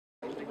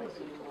This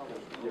is, I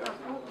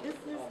think that this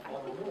is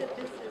something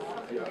different.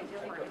 I think this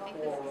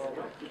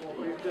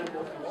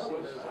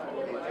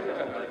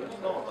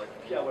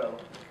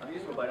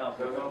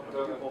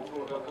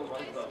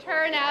is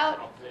turn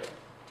out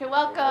to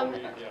welcome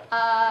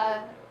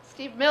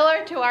Steve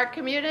Miller to our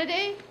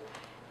community.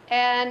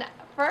 And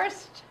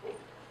first,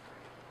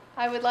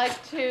 I would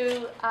like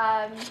to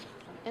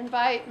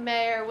invite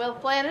Mayor Will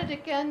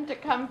Flanagan to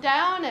come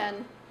down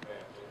and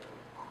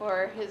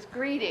for his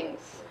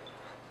greetings.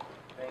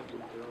 Thank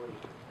you, Julie.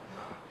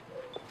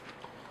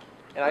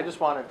 And I just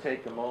want to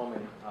take a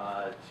moment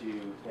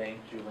to thank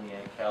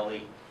Julianne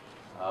Kelly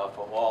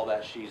for all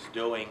that she's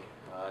doing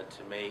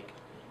to make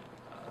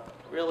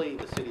really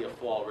the city of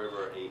Fall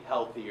River a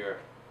healthier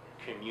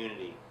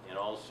community, and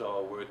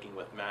also working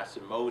with Mass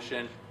in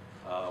Motion,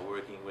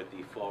 working with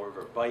the Fall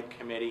River Bike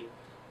Committee.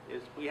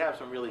 We have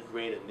some really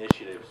great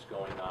initiatives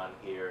going on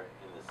here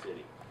in the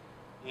city.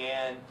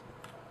 And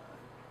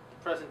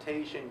the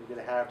presentation you're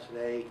going to have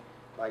today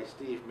by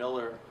Steve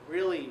Miller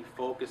really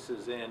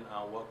focuses in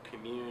on what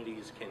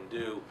communities can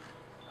do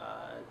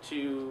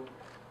to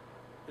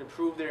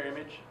improve their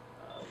image,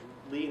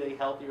 lead a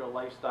healthier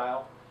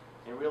lifestyle,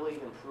 and really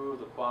improve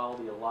the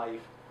quality of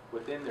life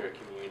within their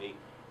community.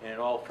 And it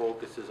all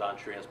focuses on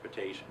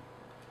transportation.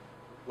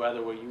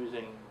 Whether we're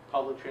using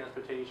public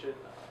transportation,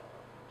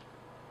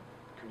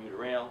 commuter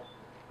rail,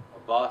 a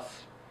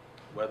bus,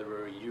 whether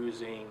we're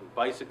using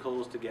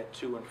bicycles to get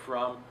to and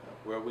from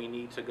where we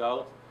need to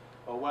go,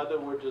 or whether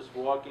we're just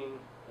walking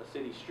a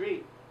city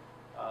street,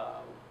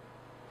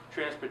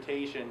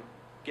 transportation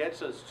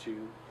gets us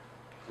to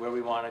where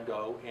we want to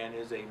go and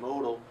is a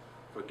modal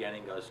for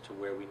getting us to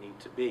where we need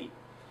to be.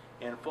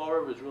 And Fall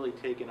River has really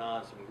taken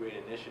on some great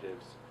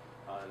initiatives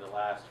in the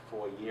last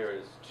 4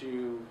 years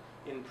to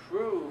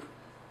improve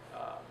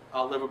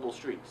our livable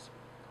streets.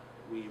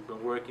 We've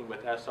been working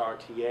with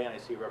SRTA, and I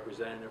see a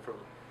representative from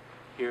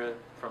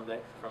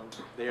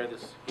there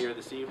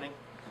this evening,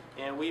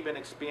 and we've been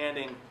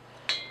expanding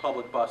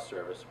public bus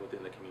service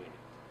within the community.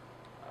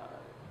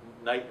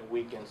 Night and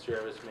weekend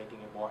service, making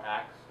it more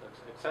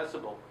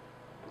accessible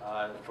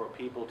for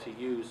people to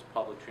use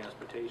public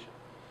transportation.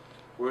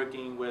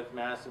 Working with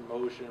Mass in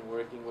Motion,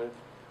 working with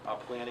our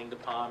planning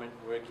department,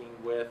 working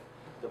with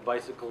the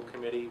bicycle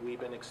committee, we've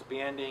been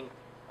expanding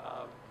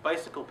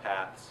bicycle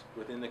paths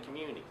within the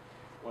community.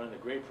 One of the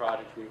great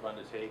projects we've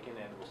undertaken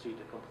and will see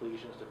to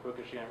completion is the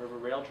Quikasham River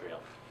Rail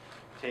Trail,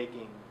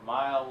 taking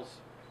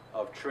miles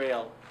of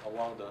trail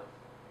along the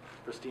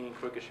pristine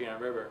Quikasham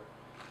River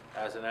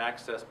as an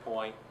access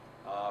point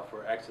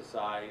for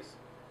exercise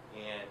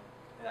and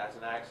as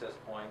an access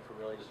point for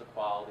really just a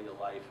quality of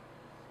life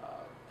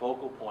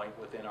focal point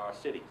within our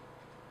city.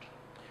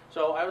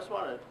 So I just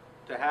wanted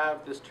to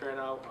have this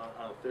turnout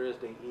on a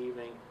Thursday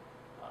evening,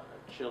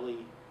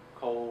 chilly,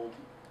 cold,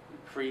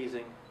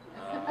 freezing,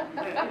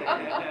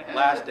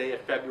 last day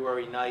of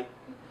February night,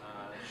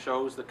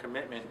 shows the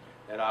commitment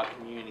that our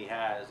community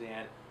has.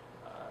 And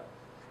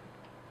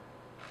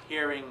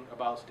hearing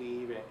about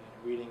Steve and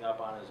reading up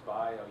on his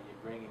bio,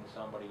 you're bringing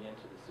somebody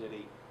into the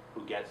city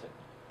who gets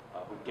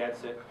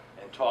it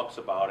and talks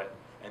about it,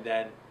 and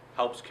then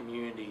helps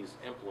communities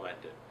implement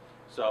it.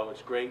 So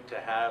it's great to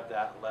have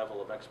that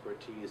level of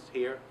expertise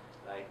here.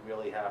 I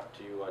really have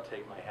to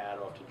take my hat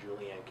off to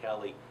Julianne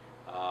Kelly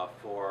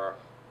for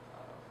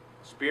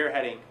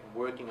spearheading and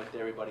working with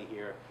everybody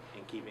here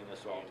and keeping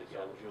this all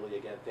together. So Julie,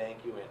 again,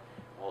 thank you, and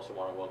also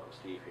want to welcome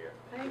Steve here.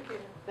 Thank you.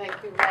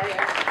 Thank you,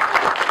 Mayor.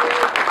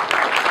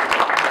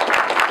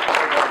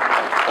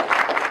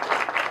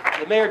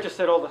 The mayor just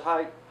said all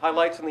the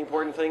highlights and the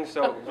important things,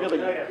 so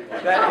really,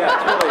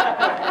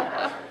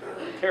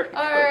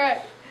 All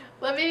right.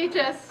 Let me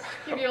just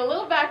give you a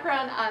little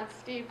background on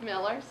Steve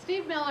Miller.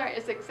 Steve Miller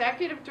is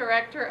Executive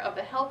Director of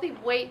the Healthy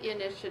Weight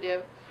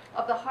Initiative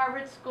of the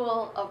Harvard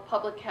School of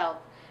Public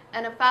Health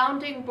and a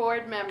founding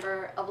board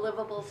member of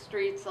Livable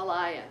Streets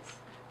Alliance,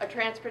 a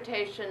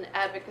transportation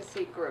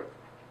advocacy group.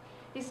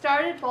 He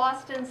started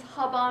Boston's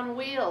Hub on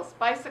Wheels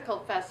Bicycle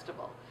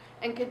Festival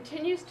and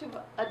continues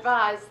to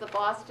advise the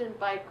Boston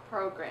Bike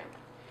Program.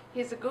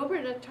 He's a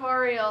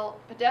gubernatorial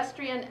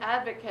pedestrian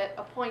advocate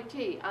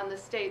appointee on the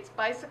state's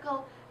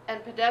Bicycle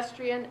and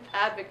Pedestrian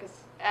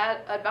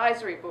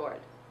Advisory Board.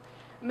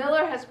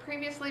 Miller has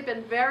previously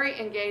been very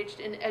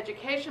engaged in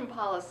education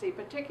policy,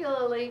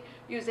 particularly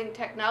using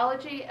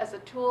technology as a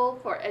tool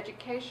for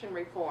education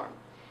reform.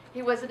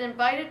 He was an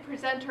invited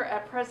presenter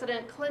at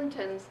President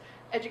Clinton's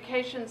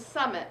Education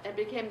Summit and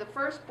became the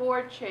first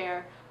board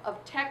chair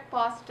of Tech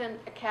Boston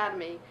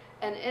Academy,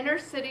 an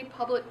inner-city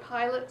public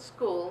pilot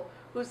school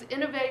whose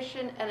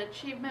innovation and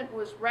achievement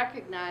was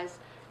recognized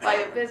by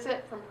a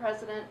visit from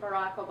President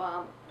Barack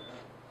Obama.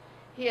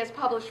 He has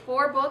published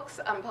 4 books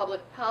on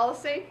public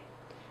policy.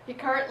 He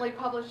currently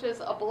publishes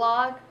a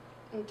blog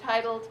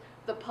entitled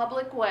The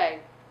Public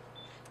Way: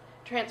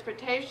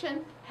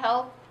 Transportation,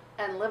 Health,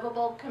 and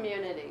Livable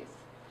Communities.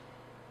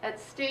 And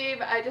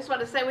Steve, I just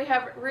want to say we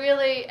have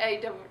really a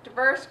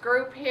diverse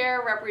group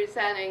here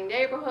representing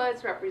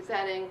neighborhoods,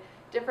 representing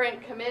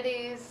different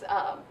committees,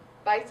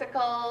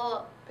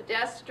 bicycle,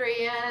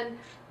 pedestrian,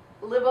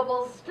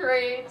 livable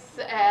streets,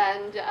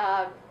 and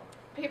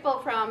people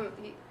from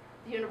the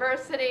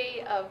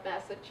University of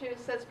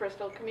Massachusetts,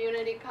 Bristol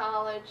Community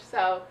College.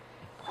 So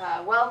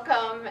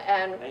welcome,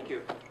 and Thank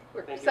you.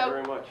 we're Thank you so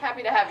very much.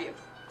 happy to have you.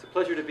 It's a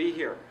pleasure to be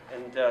here.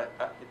 And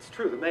it's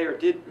true, the mayor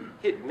did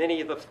hit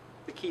many of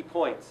the key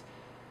points.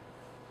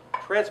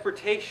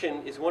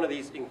 Transportation is one of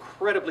these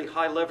incredibly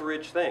high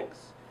leverage things.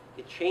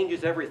 It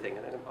changes everything,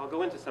 and I'll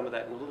go into some of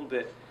that in a little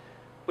bit.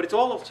 But it's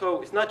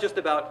also, it's not just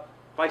about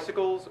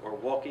bicycles or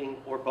walking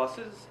or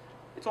buses.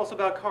 It's also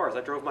about cars.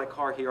 I drove my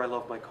car here. I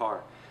love my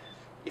car.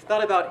 It's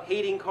not about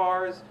hating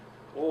cars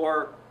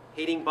or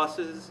hating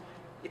buses.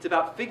 It's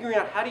about figuring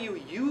out how do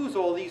you use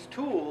all these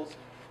tools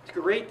to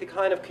create the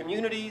kind of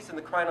communities and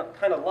the kind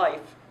of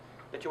life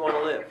that you want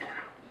to live.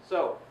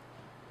 So,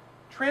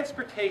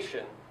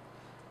 transportation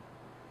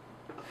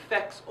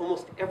affects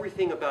almost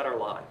everything about our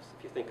lives,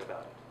 if you think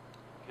about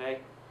it. Okay?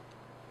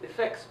 It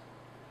affects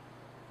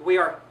the way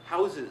our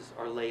houses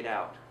are laid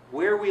out,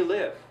 where we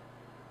live,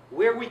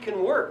 where we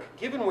can work,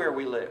 given where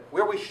we live,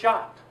 where we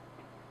shop.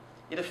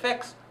 It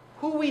affects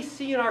who we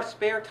see in our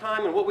spare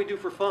time and what we do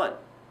for fun.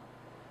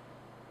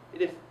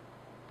 It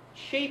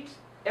shapes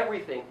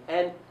everything,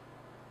 and it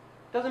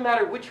doesn't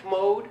matter which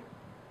mode.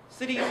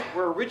 Cities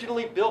were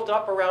originally built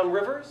up around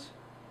rivers.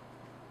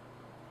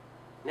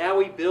 Now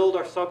we build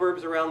our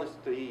suburbs around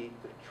the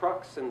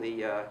trucks and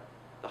the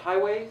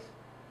highways.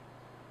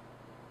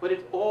 But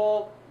it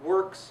all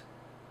works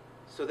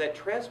so that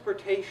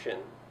transportation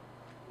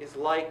is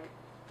like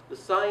the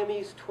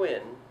Siamese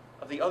twin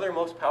of the other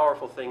most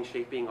powerful thing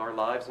shaping our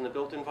lives in the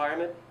built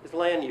environment is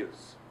land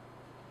use.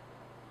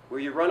 Where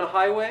you run a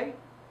highway,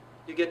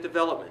 you get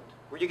development.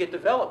 Where you get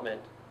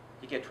development,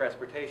 you get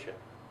transportation.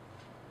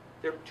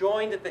 They're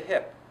joined at the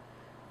hip.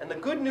 And the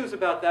good news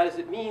about that is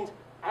it means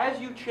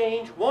as you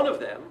change one of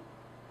them,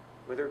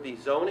 whether it be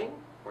zoning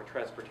or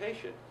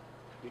transportation,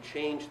 you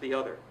change the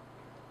other.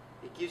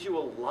 It gives you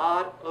a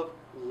lot of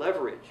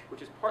leverage,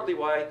 which is partly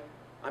why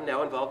I'm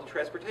now involved in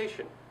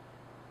transportation.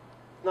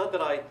 Not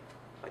that I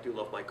do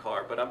love my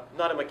car, but I'm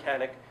not a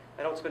mechanic.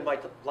 I don't spend my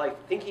life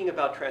thinking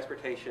about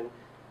transportation.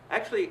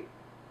 Actually,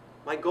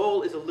 my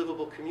goal is a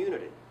livable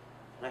community.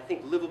 And I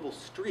think livable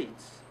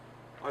streets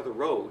are the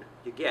road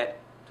you get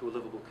to a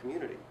livable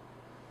community.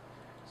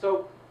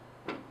 So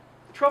the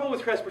trouble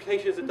with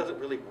transportation is it doesn't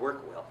really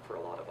work well for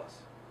a lot of us,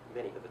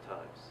 many of the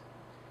times.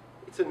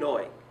 It's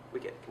annoying. We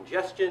get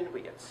congestion,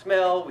 we get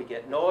smell, we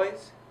get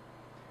noise.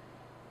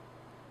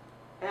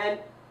 And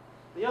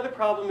the other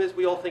problem is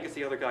we all think it's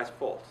the other guy's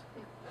fault.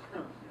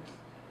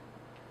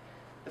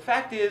 The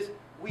fact is,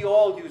 we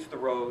all use the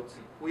roads.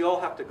 We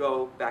all have to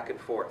go back and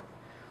forth.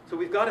 So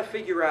we've got to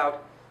figure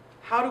out,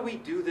 how do we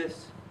do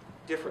this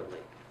differently?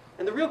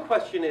 And the real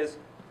question is,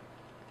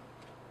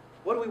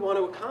 what do we want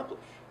to accomplish?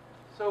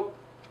 So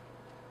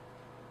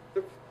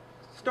the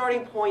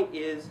starting point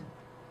is,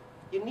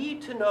 you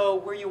need to know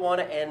where you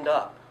want to end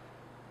up,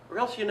 or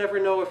else you never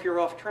know if you're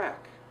off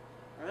track,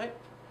 right?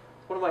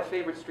 It's one of my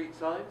favorite street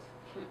signs.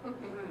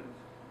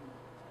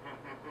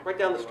 Right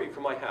down the street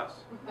from my house.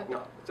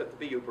 No, it's at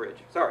the BU Bridge.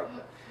 Sorry.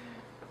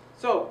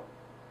 So,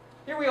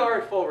 here we are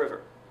at Fall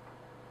River,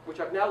 which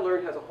I've now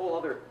learned has a whole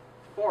other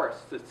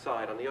forested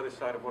side on the other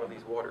side of one of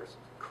these waters.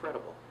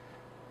 Incredible.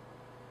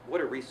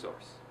 What a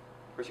resource.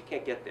 Of course, you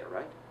can't get there,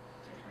 right?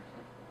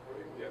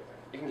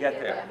 You can get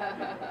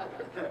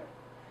there.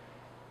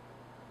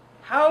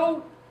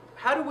 How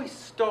do we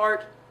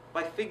start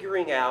by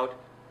figuring out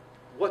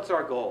what's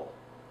our goal?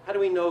 How do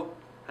we know,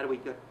 how do we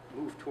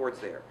move towards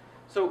there?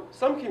 So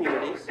some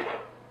communities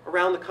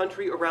around the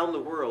country, around the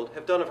world,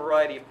 have done a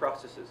variety of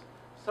processes.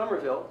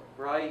 Somerville,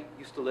 where I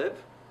used to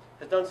live,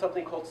 has done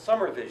something called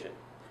Summer Vision.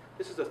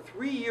 This is a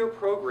 3-year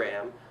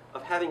program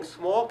of having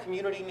small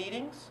community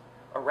meetings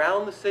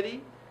around the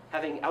city,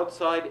 having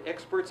outside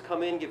experts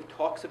come in, give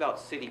talks about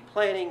city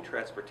planning,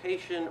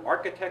 transportation,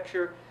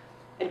 architecture,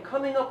 and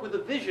coming up with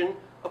a vision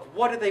of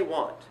what do they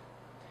want.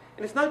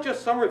 And it's not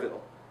just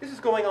Somerville. This is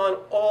going on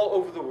all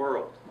over the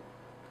world.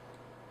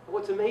 And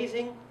what's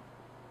amazing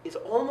is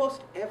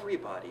almost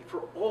everybody,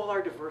 for all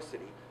our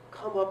diversity,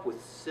 come up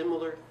with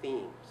similar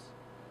themes.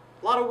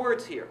 A lot of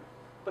words here,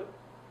 but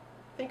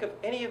think of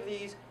any of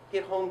these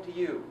hit home to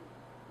you.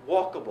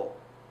 Walkable,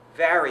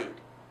 varied,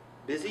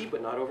 busy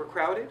but not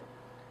overcrowded,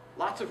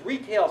 lots of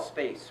retail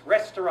space,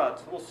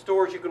 restaurants, little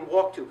stores you can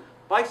walk to,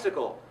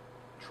 bicycle,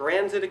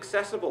 transit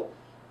accessible,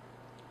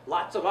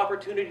 lots of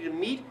opportunity to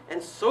meet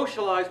and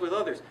socialize with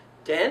others,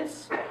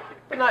 dense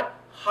but not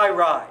high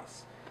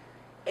rise,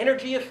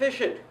 energy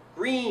efficient,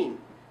 green,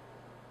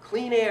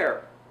 clean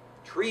air,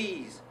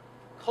 trees,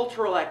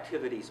 cultural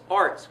activities,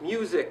 arts,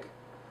 music,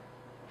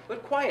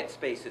 but quiet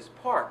spaces,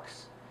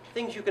 parks,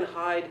 things you can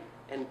hide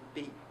and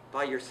be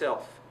by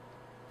yourself,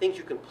 things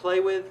you can play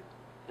with,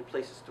 and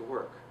places to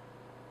work.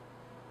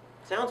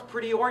 Sounds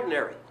pretty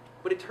ordinary,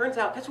 but it turns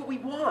out that's what we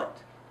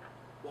want.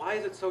 Why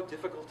is it so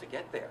difficult to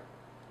get there?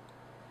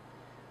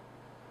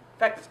 In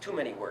fact, it's too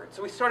many words.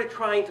 So we started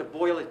trying to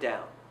boil it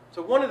down.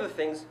 So one of the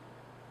things,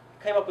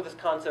 came up with this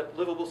concept,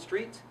 livable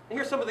streets. And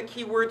here's some of the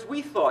key words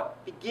we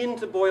thought begin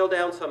to boil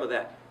down some of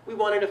that. We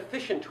want an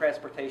efficient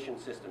transportation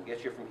system,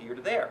 gets you from here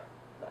to there,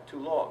 not too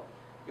long.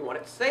 You want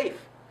it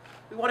safe.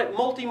 We want it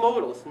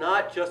multimodal. It's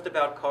not just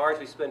about cars.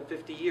 We spent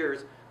 50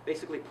 years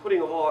basically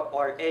putting all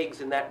our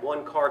eggs in that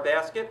one car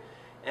basket,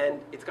 and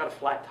it's got a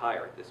flat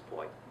tire at this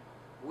point.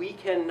 We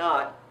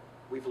cannot,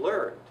 we've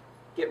learned,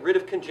 get rid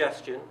of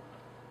congestion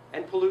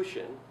and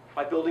pollution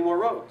by building more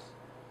roads.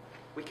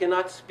 We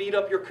cannot speed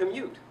up your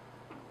commute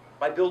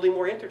by building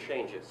more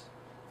interchanges.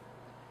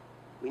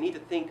 We need to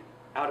think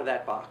out of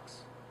that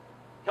box.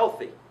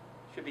 Healthy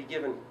should be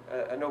given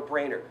a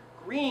no-brainer.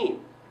 Green.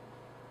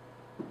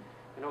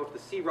 You know, if the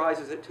sea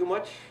rises it too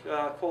much,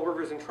 Fall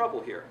River's in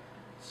trouble here.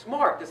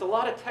 Smart. There's a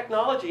lot of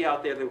technology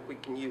out there that we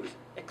can use.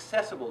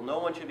 Accessible. No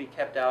one should be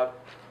kept out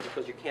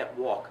because you can't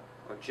walk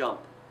or jump.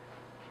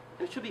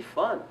 And it should be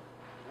fun,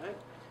 right?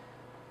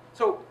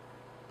 So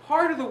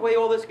part of the way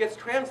all this gets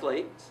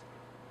translated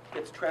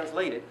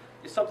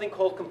is something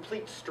called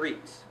complete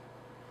streets.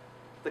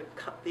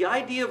 The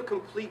idea of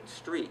complete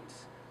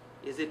streets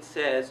is it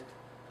says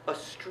a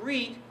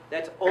street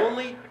that's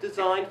only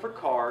designed for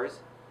cars,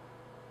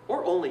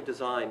 or only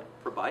designed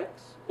for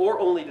bikes, or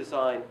only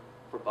designed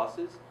for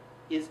buses,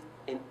 is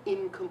an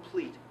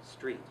incomplete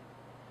street.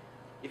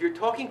 If you're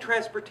talking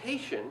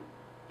transportation,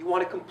 you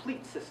want a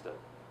complete system.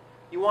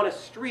 You want a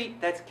street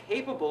that's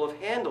capable of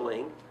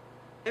handling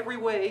every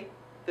way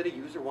that a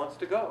user wants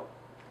to go.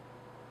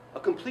 A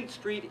complete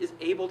street is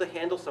able to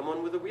handle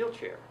someone with a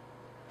wheelchair,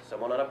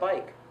 someone on a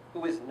bike,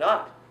 who is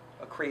not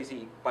a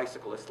crazy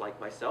bicyclist like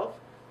myself,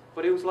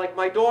 but who's like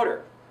my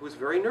daughter, who is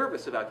very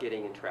nervous about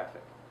getting in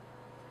traffic.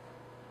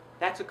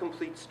 That's a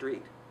complete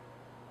street.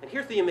 And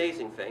here's the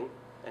amazing thing,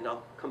 and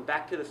I'll come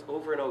back to this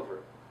over and over.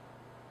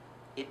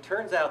 It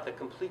turns out that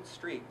complete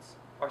streets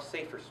are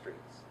safer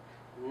streets,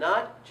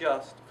 not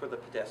just for the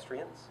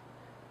pedestrians,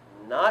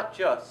 not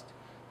just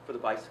for the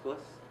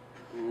bicyclists,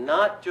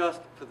 not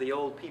just for the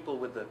old people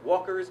with the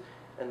walkers,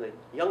 and the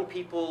young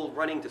people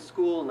running to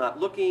school not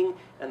looking,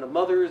 and the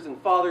mothers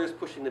and fathers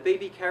pushing the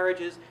baby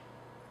carriages.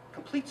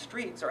 Complete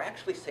streets are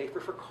actually safer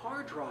for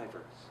car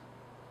drivers.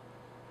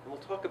 And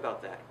we'll talk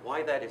about that,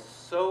 why that is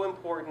so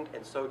important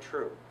and so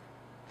true.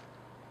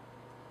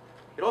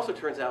 It also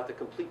turns out that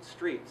complete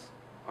streets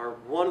are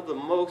one of the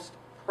most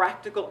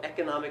practical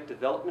economic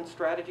development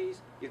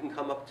strategies you can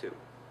come up to.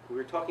 We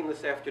were talking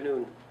this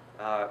afternoon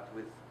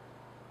with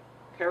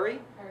Perry,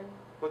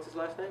 what's his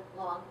last name?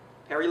 Long.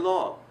 Perry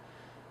Long,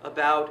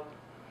 about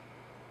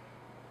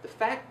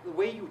the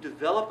way you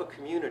develop a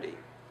community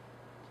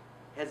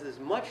has as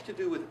much to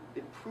do with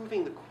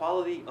improving the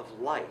quality of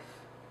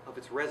life of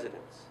its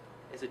residents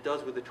as it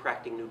does with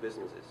attracting new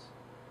businesses.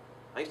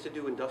 I used to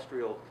do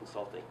industrial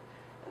consulting,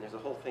 and there's a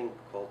whole thing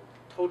called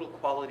total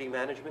quality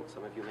management.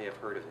 Some of you may have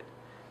heard of it.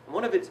 And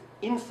one of its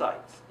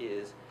insights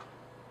is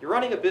you're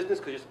running a business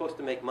because you're supposed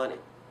to make money.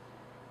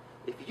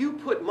 If you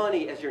put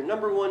money as your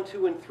number 1,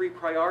 2, and 3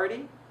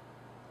 priority,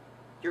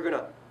 you're going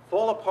to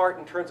fall apart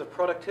in terms of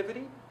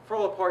productivity,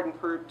 fall apart in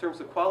terms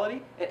of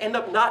quality, and end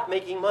up not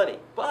making money.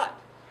 But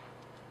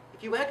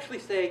if you actually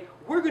say,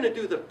 we're going to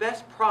do the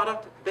best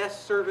product,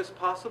 best service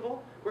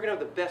possible, we're going to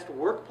have the best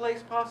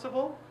workplace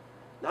possible,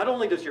 not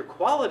only does your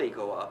quality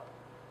go up,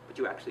 but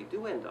you actually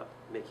do end up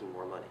making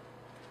more money.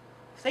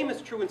 Same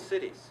is true in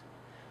cities.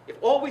 If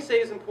all we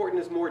say is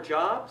important is more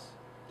jobs,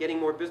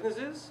 getting more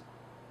businesses,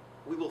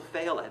 we will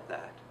fail at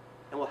that,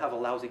 and we'll have a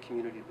lousy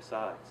community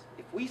besides.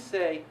 If we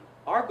say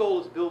our goal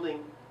is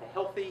building a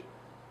healthy,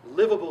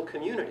 livable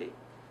community,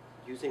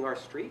 using our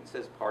streets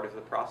as part of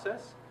the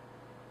process,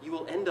 you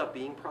will end up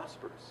being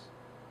prosperous.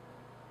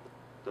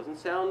 Doesn't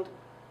sound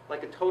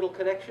like a total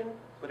connection,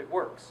 but it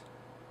works.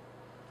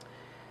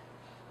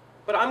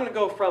 But I'm going to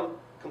go from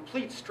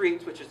complete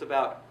streets, which is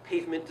about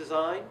pavement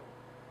design.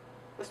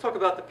 Let's talk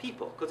about the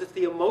people, because it's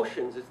the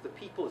emotions, it's the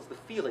people, it's the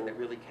feeling that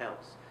really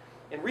counts.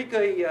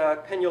 Enrique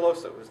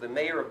Peñalosa was the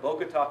mayor of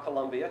Bogota,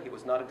 Colombia. He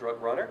was not a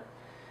drug runner.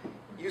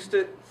 Used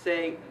to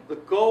say, the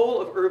goal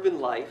of urban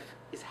life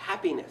is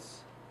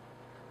happiness.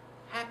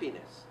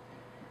 Happiness.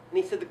 And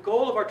he said the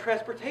goal of our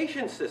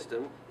transportation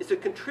system is to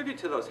contribute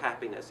to those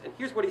happiness. And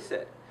here's what he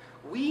said.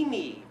 We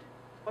need,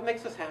 what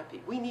makes us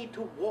happy? We need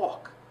to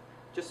walk,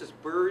 just as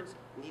birds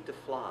need to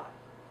fly.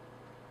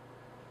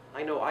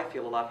 I know I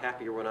feel a lot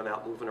happier when I'm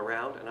out moving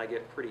around, and I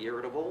get pretty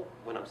irritable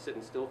when I'm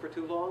sitting still for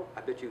too long.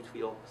 I bet you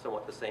feel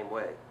somewhat the same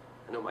way.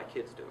 I know my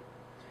kids do.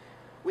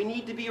 We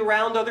need to be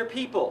around other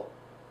people.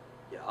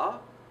 Yeah.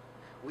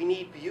 We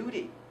need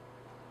beauty.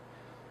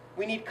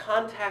 We need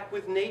contact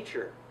with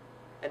nature.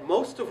 And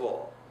most of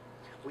all,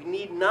 we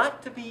need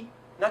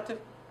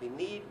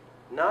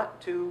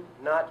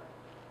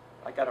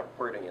I got a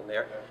wording in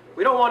there.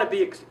 We don't want to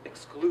be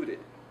excluded.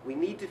 We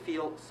need to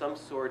feel some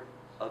sort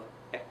of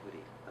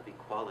equity, of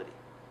equality.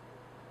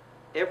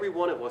 Every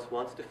one of us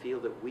wants to feel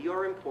that we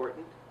are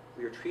important,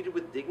 we are treated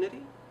with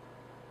dignity,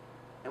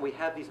 and we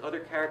have these other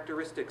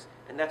characteristics,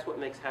 and that's what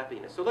makes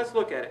happiness. So let's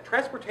look at it.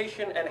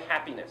 Transportation and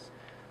happiness.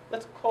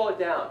 Let's call it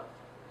down.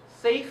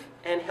 Safe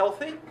and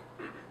healthy.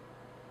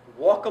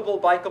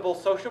 walkable, bikeable,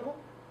 sociable,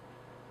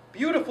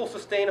 beautiful,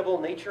 sustainable,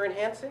 nature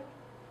enhancing,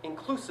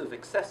 inclusive,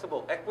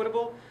 accessible,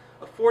 equitable,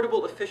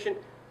 affordable, efficient,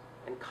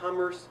 and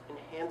commerce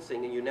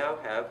enhancing. And you now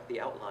have the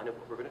outline of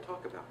what we're going to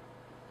talk about.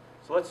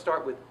 So let's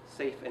start with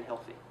safe and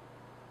healthy.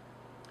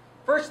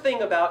 First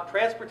thing about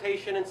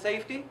transportation and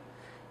safety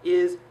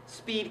is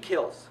speed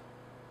kills.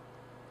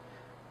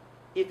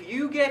 If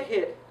you get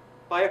hit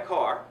by a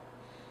car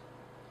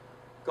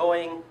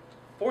going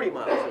 40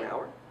 miles an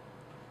hour,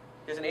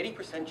 there's an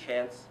 80%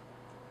 chance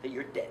that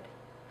you're dead.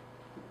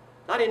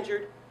 Not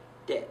injured,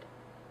 dead.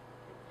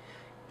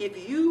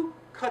 If you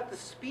cut the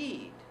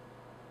speed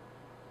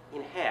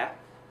in half,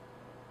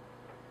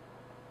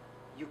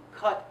 you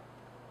cut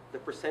the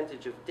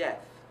percentage of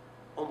death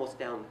almost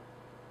down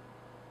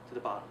to the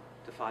bottom,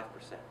 to 5%.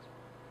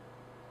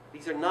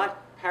 These are not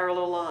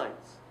parallel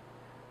lines.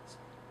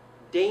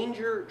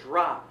 Danger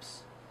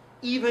drops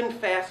even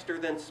faster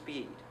than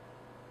speed.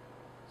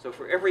 So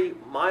for every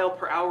mile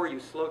per hour you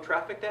slow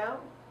traffic down,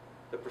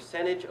 the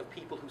percentage of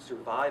people who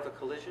survive a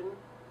collision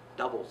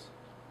doubles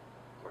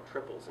or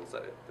triples,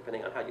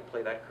 depending on how you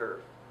play that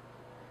curve.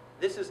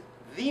 This is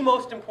the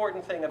most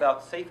important thing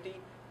about safety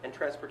and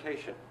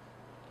transportation.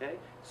 Okay?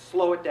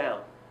 Slow it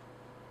down.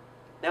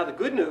 Now the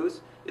good news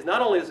is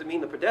not only does it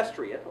mean the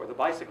pedestrian or the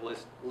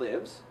bicyclist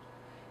lives,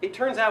 it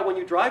turns out when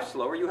you drive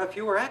slower you have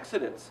fewer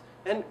accidents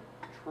and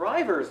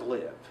drivers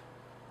live,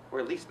 or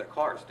at least the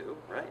cars do,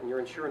 right? And your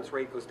insurance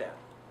rate goes down.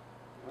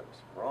 Oops,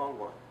 wrong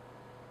one.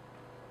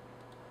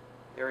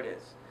 There it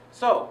is.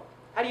 So,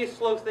 how do you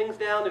slow things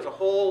down? There's a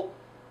whole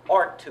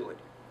art to it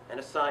and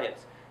a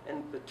science.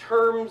 And the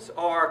terms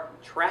are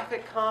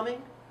traffic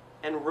calming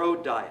and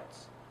road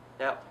diets.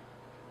 Now,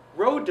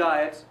 road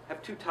diets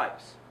have two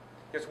types.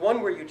 There's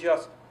one where you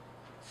just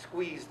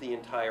squeeze the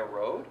entire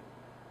road,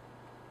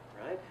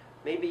 right?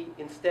 Maybe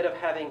instead of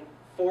having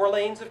 4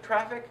 lanes of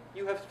traffic,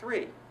 you have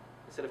 3.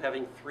 Instead of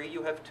having 3,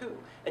 you have 2.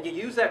 And you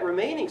use that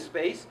remaining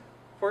space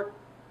for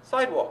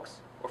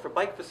sidewalks, or for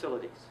bike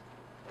facilities,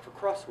 or for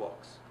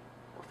crosswalks,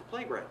 or for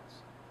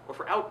playgrounds, or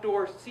for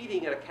outdoor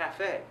seating at a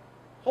cafe.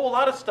 A whole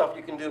lot of stuff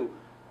you can do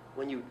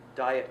when you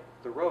diet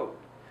the road.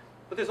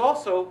 But there's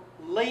also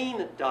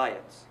lane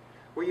diets,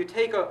 where you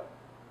take a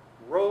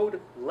road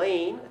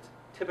lane, it's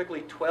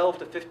typically 12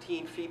 to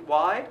 15 feet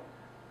wide,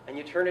 and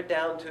you turn it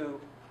down to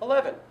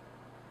 11,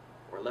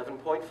 or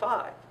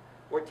 11.5,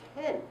 or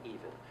 10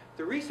 even.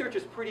 The research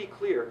is pretty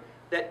clear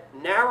that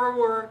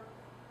narrower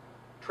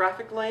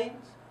traffic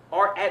lanes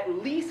are at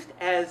least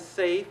as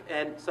safe,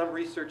 and some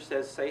research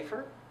says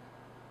safer,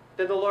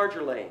 than the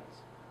larger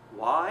lanes.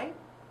 Why?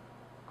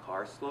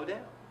 Cars slow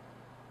down.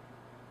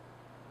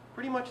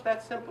 Pretty much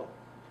that simple.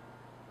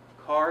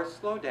 Cars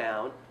slow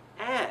down,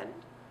 and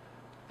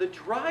the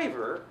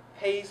driver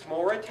pays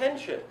more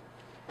attention.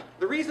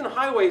 The reason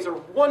highways are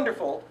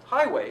wonderful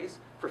highways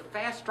for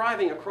fast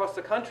driving across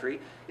the country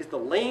is the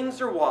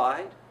lanes are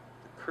wide,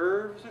 the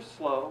curves are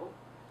slow,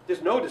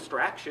 there's no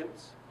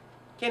distractions.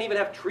 Can't even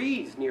have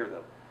trees near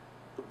them.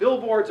 The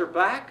billboards are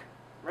back,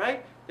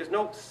 right? There's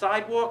no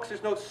sidewalks,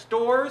 there's no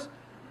stores.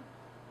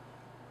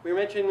 We were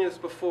mentioning this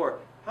before.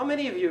 How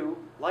many of you,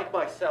 like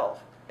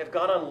myself, have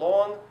gone on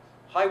long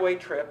highway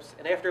trips,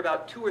 and after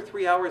about 2 or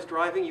 3 hours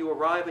driving, you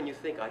arrive and you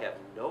think, I have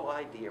no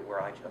idea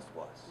where I just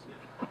was?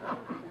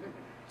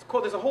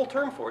 There's a whole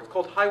term for it. It's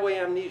called highway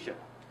amnesia.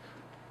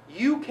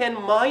 You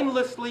can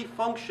mindlessly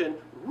function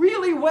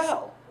really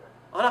well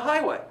on a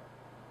highway,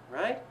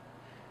 right?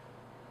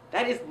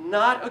 That is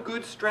not a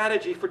good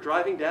strategy for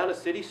driving down a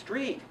city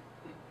street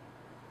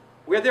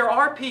where there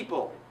are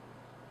people,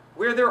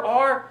 where there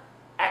are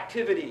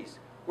activities,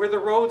 where the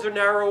roads are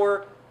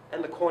narrower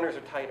and the corners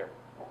are tighter.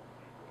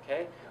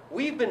 Okay?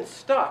 We've been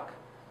stuck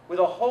with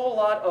a whole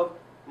lot of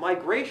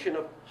migration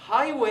of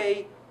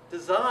highway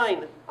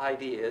design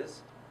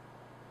ideas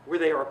where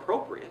they are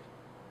appropriate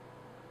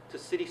to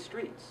city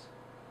streets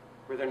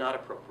where they're not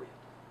appropriate.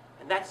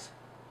 And that's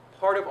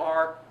part of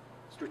our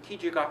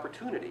strategic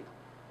opportunity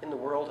in the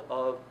world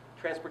of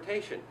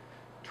transportation.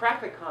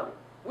 Traffic calming.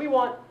 We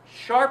want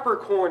sharper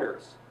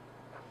corners.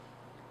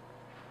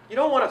 You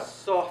don't want a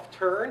soft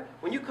turn.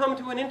 When you come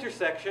to an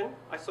intersection,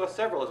 I saw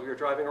several as we were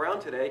driving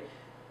around today,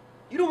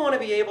 you don't want to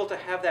be able to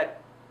have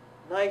that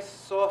nice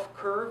soft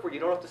curve where you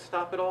don't have to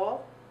stop at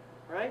all,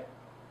 right?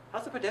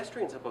 How's the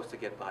pedestrian supposed to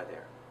get by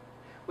there?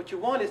 What you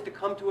want is to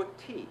come to a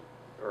T,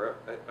 or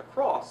a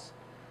cross,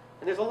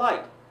 and there's a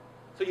light.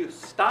 So you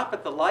stop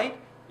at the light,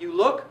 you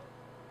look,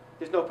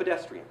 there's no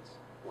pedestrians.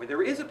 Or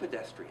there is a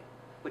pedestrian,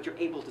 but you're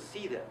able to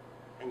see them,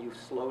 and you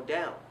slow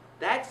down.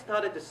 That's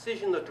not a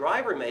decision the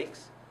driver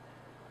makes.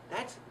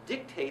 That's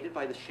dictated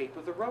by the shape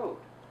of the road.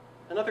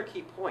 Another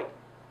key point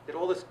that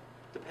all this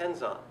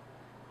depends on.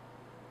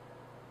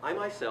 I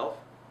myself,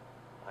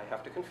 I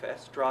have to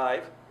confess,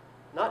 drive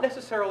not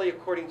necessarily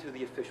according to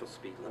the official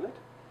speed limit,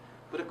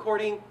 but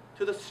according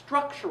to the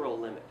structural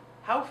limit.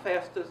 How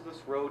fast does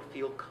this road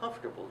feel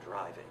comfortable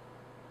driving?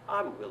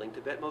 I'm willing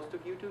to bet most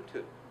of you do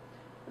too.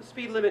 The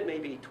speed limit may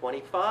be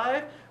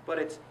 25, but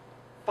it's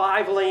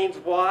 5 lanes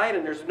wide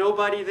and there's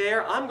nobody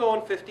there. I'm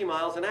going 50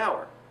 miles an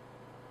hour.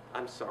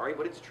 I'm sorry,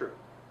 but it's true.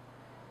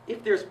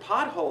 If there's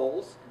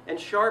potholes and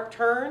sharp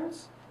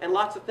turns and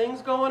lots of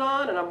things going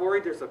on, and I'm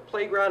worried there's a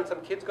playground and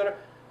some kid's gonna,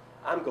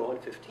 I'm going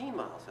 15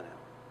 miles an hour.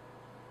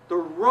 The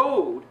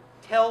road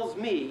tells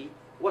me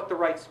what the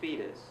right speed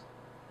is.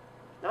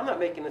 Now, I'm not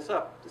making this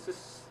up. This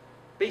is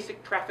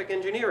basic traffic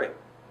engineering,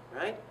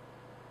 right?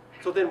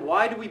 So then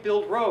why do we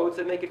build roads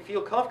that make it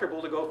feel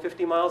comfortable to go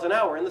 50 miles an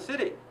hour in the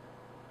city?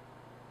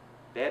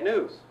 Bad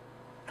news.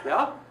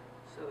 Yeah?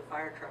 So the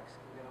fire trucks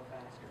can go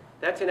faster.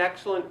 That's an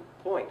excellent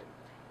point.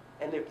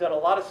 And they've done a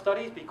lot of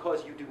studies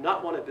because you do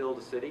not want to build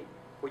a city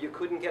where you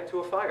couldn't get to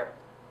a fire.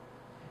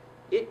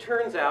 It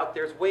turns out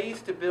there's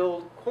ways to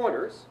build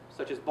corners,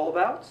 such as bulb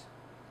outs,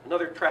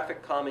 another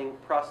traffic calming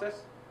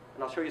process,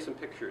 and I'll show you some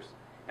pictures.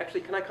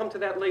 Actually, can I come to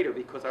that later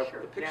because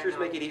Sure. the pictures Yeah,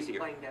 no, make it easier.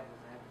 playing devil's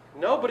advocate.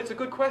 No, but it's a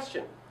good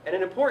question, and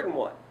an important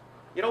one.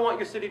 You don't want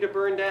your city to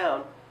burn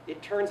down.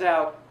 It turns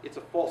out it's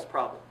a false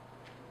problem,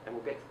 and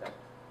we'll get to that.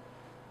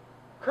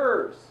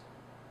 Curves,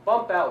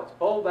 bump outs,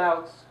 bulb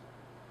outs.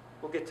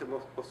 We'll get to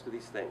most of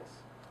these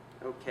things.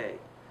 Okay.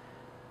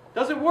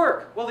 Does it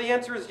work? Well, the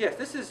answer is yes.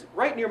 This is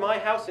right near my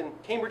house in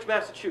Cambridge,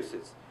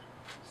 Massachusetts.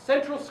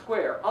 Central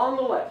Square on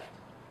the left.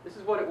 This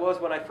is what it was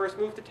when I first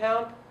moved to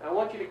town. I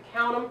want you to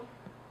count them.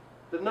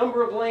 The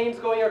number of lanes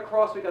going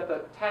across, we got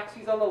the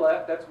taxis on the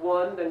left, that's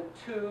 1, then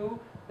 2,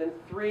 then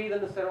 3,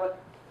 then the center line,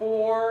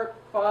 4,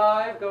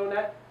 5, going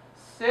that,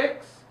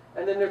 6,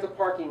 and then there's a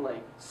parking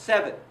lane.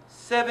 7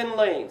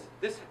 lanes.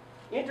 This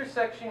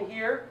intersection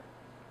here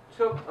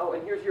took, oh,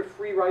 and here's your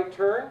free right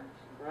turn,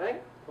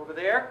 right, over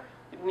there.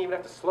 You didn't even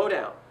have to slow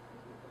down.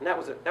 And that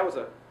was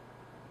a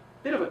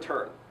bit of a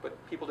turn,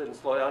 but people didn't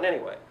slow down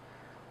anyway.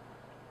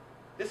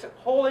 This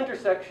whole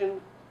intersection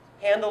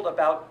handled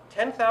about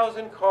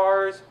 10,000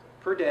 cars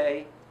per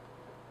day.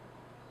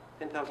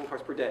 10,000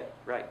 cars per day,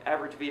 right,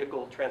 average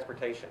vehicle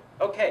transportation.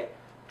 Okay,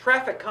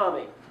 traffic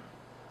calming.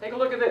 Take a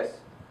look at this.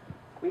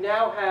 We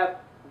now have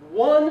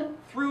 1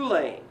 through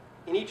lane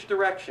in each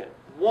direction.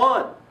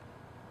 1.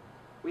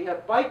 We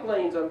have bike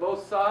lanes on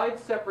both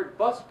sides, separate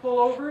bus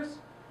pullovers,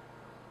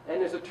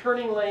 and there's a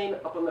turning lane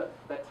up on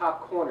that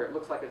top corner. It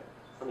looks like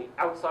on the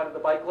outside of the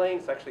bike lane,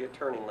 it's actually a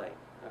turning lane,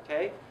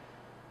 okay?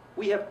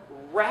 We have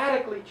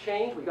radically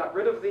changed. We got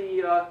rid of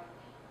the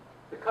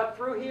cut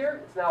through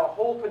here. It's now a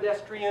whole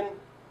pedestrian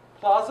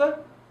plaza,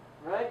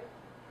 right?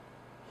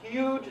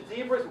 Huge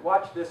zebras.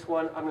 Watch this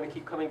one. I'm going to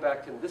keep coming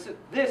back to them.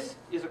 This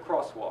is a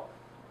crosswalk.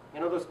 You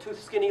know those 2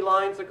 skinny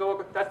lines that go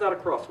over? That's not a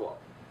crosswalk.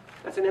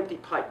 That's an empty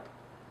pipe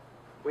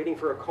waiting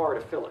for a car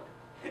to fill it.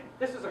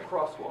 This is a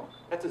crosswalk.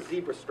 That's a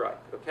zebra stripe,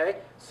 okay?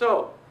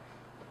 So,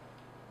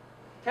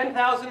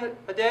 10,000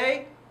 a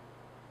day.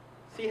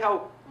 See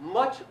how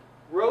much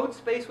road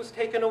space was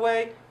taken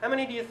away? How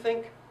many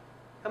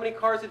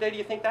cars a day do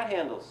you think that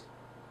handles?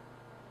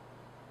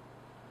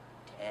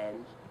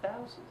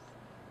 10,000.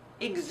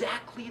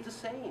 Exactly the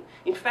same.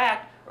 In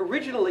fact,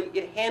 originally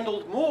it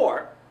handled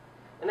more,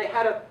 and they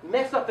had to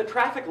mess up the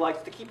traffic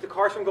lights to keep the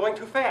cars from going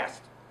too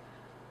fast.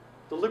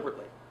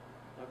 Deliberately.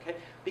 Okay?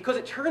 Because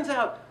it turns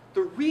out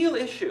the real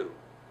issue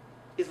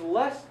is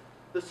less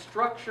the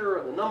structure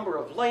or the number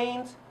of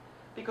lanes,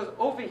 because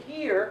over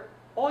here,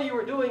 all you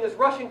were doing is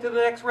rushing to the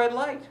next red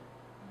light.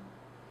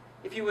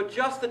 If you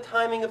adjust the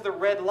timing of the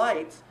red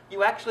lights,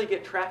 you actually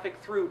get traffic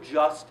through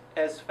just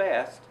as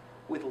fast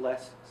with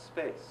less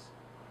space.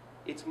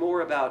 It's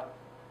more about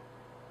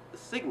the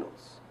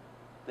signals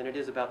than it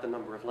is about the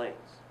number of lanes.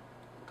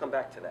 We'll come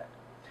back to that.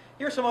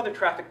 Here are some other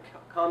traffic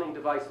calming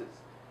devices.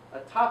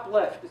 Top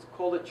left is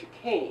called a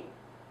chicane,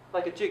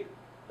 like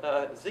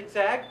a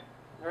zigzag,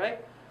 all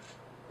right?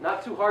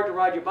 Not too hard to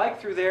ride your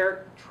bike through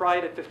there. Try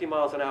it at 50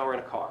 miles an hour in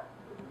a car.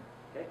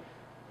 Okay?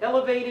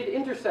 Elevated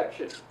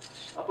intersection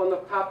up on the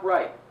top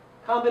right.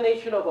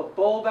 Combination of a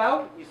bulb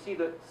out. You see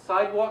the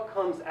sidewalk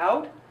comes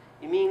out.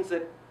 It means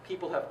that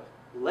people have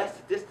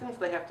less distance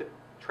they have to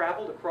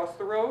travel to cross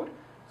the road,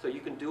 so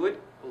you can do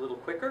it a little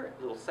quicker,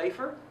 a little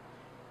safer.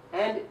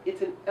 And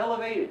it's an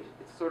elevated.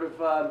 It's sort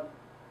of,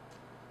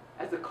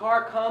 as the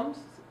car comes,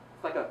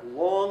 it's like a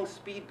long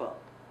speed bump.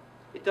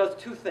 It does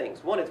 2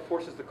 things. One, it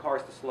forces the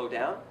cars to slow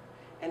down.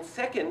 And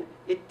second,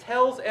 it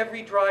tells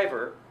every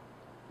driver,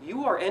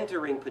 you are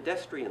entering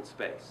pedestrian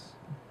space.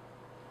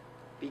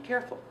 Be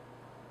careful.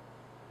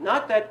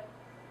 Not that,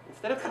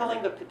 instead of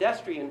telling the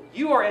pedestrian,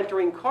 you are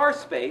entering car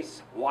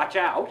space, watch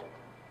out,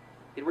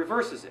 it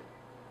reverses it.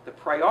 The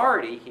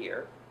priority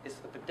here is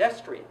the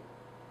pedestrian.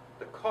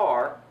 The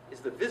car is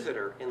the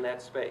visitor in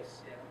that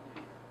space.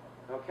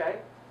 Okay?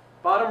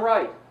 Bottom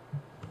right,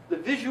 the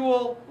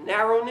visual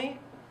narrowing.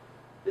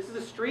 This is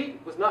a street.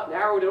 It was not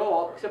narrowed at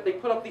all, except they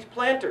put up these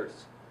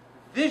planters.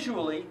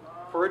 Visually,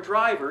 for a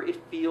driver, it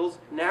feels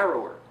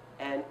narrower,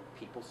 and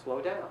people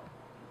slow down.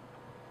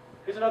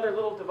 Here's another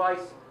little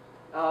device.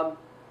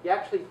 You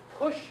actually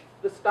push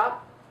the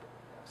stop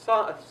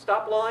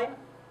line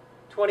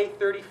 20,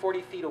 30,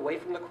 40 feet away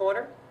from the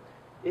corner.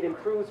 It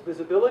improves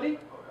visibility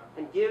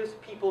and gives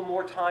people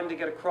more time to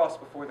get across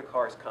before the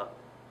cars come.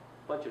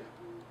 Bunch of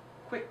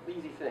quick,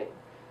 easy thing.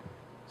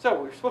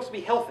 So we're supposed to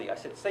be healthy. I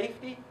said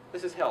safety.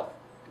 This is health.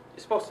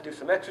 You're supposed to do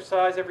some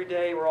exercise every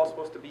day. We're all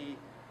supposed to be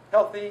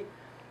healthy.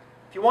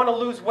 If you want to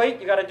lose weight,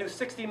 you got to do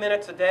 60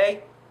 minutes a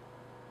day.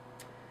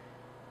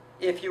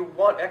 If you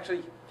want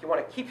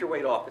to keep your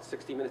weight off, it's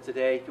 60 minutes a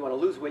day. If you want to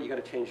lose weight, you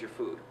got to change your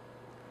food.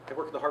 I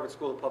work at the Harvard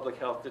School of Public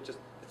Health. It's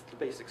the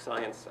basic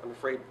science. I'm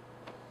afraid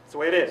it's the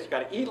way it is. You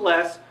got to eat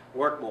less,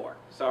 work more.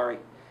 Sorry.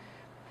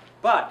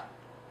 But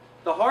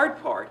the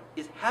hard part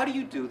is, how do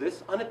you do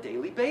this on a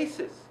daily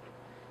basis?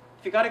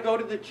 If you got to go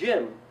to the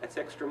gym, that's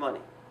extra money.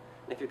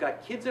 And if you've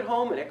got kids at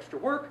home and extra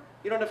work,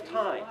 you don't have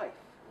time.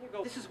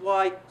 This is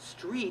why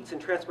streets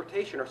and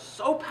transportation are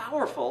so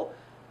powerful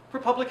for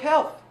public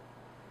health.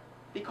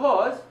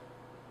 Because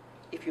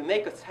if you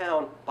make a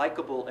town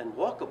bikeable and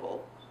walkable,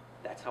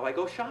 that's how I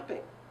go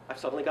shopping. I've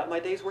suddenly got my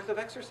day's worth of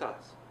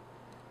exercise.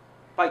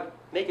 If I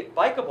make it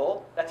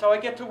bikeable, that's how I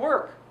get to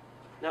work.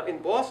 Now in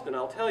Boston,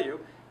 I'll tell you,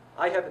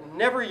 I have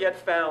never yet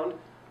found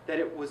that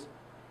it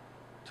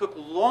took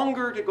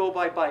longer to go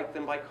by bike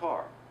than by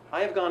car.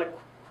 I have gone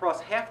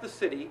across half the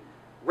city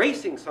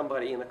racing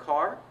somebody in a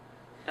car,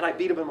 and I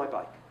beat them on my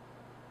bike.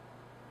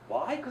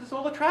 Why? Because it's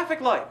all the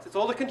traffic lights, it's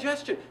all the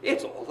congestion,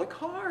 it's all the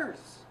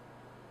cars.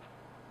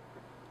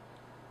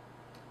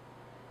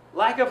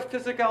 Lack of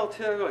physical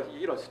activity,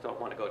 you just don't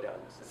want to go down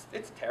this.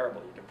 It's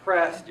terrible. You're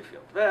depressed, you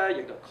feel bad,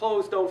 your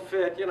clothes don't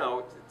fit,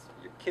 your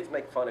kids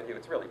make fun of you,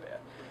 it's really bad.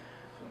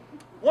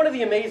 One of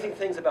the amazing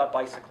things about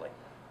bicycling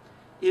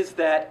is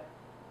that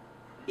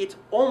it's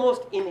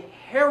almost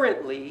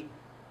inherently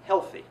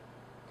healthy.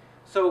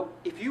 So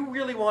if you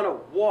really want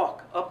to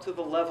walk up to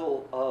the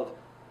level of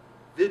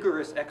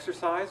vigorous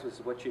exercise, which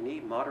is what you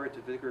need, moderate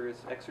to vigorous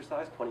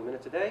exercise, 20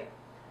 minutes a day,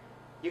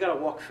 you got to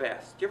walk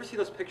fast. Do you ever see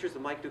those pictures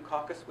of Mike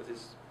Dukakis with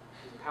his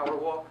power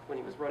walk when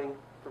he was running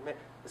for men?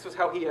 This was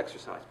how he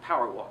exercised,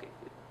 power walking.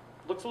 It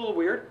looks a little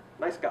weird,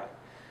 nice guy.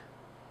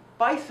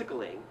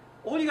 Bicycling,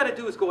 all you got to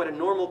do is go at a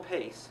normal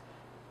pace,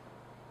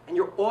 and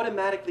you're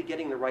automatically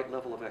getting the right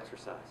level of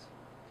exercise.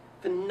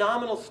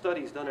 Phenomenal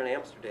studies done in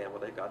Amsterdam, where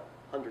they've got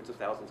hundreds of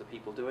thousands of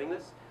people doing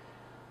this.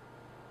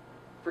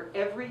 For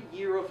every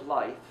year of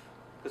life,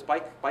 because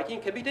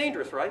biking can be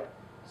dangerous, right?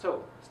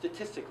 So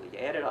statistically, you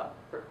add it up.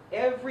 For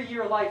every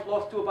year of life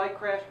lost to a bike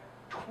crash,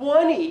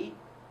 20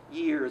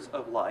 years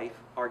of life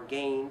are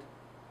gained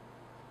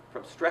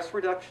from stress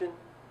reduction,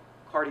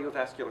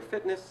 cardiovascular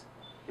fitness,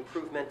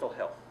 improved mental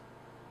health.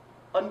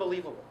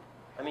 Unbelievable.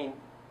 I mean,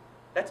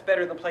 that's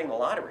better than playing the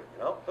lottery,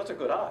 Those are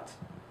good odds.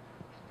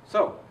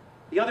 So,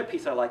 the other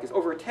piece I like is,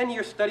 over a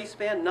 10-year study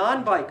span,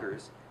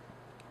 non-bikers,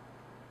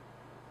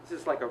 this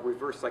is like a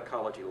reverse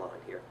psychology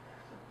line here,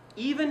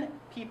 even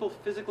people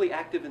physically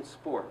active in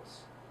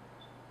sports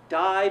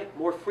died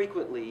more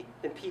frequently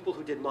than people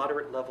who did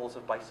moderate levels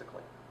of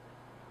bicycling.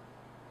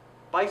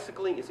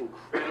 Bicycling is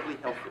incredibly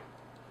healthy.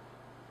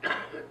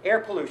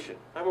 Air pollution.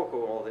 I won't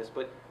go over all this,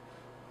 but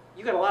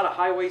you got a lot of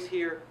highways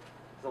here.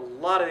 There's a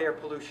lot of air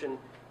pollution,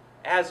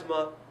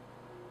 asthma.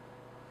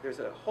 There's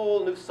a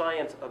whole new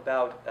science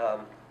about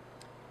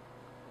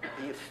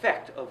the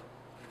effect of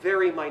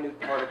very minute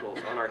particles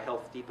on our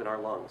health deep in our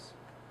lungs.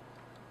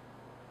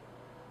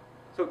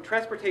 So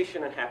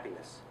transportation and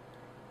happiness.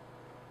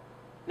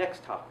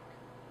 Next topic.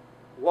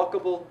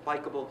 Walkable,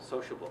 bikeable,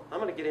 sociable. I'm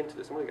going to get into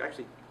this. I'm going to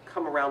actually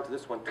come around to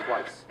this one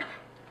twice.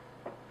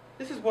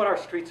 This is what our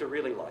streets are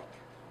really like,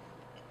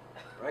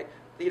 right?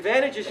 The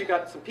advantage is you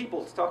got some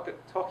people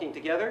talking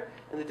together,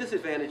 and the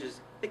disadvantage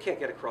is they can't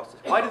get across the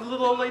street. Why did the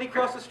little old lady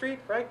cross the street,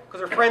 right?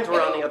 Because her friends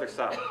were on the other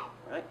side,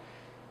 right?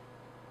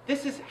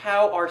 This is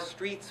how our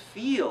streets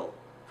feel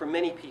for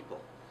many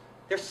people.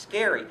 They're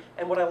scary.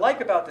 And what I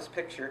like about this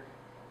picture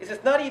is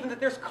it's not even that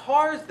there's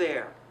cars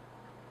there.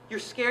 You're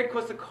scared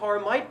because the car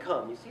might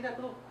come. You see that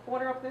little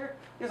corner up there?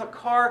 There's a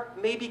car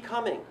maybe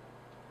coming.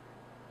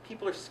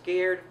 People are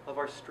scared of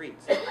our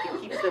streets. It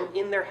keeps them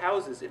in their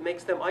houses. It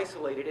makes them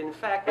isolated. And in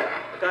fact, a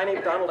guy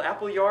named Donald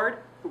Appleyard,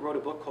 who wrote a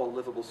book called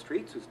Livable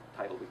Streets, whose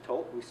title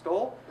we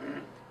stole,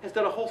 has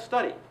done a whole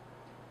study.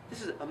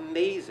 This is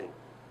amazing.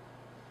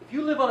 If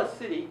you live on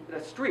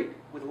a street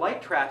with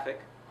light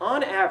traffic,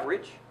 on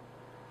average,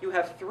 you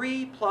have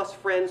 3+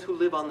 friends who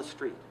live on the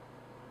street.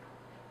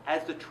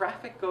 As the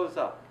traffic goes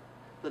up,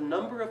 the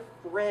number of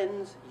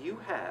friends you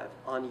have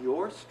on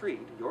your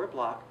street, your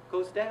block,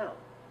 goes down.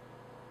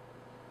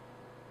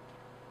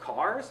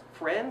 Cars,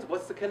 friends,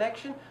 what's the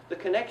connection? The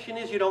connection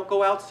is you don't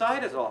go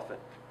outside as often.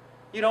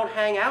 You don't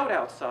hang out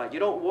outside. You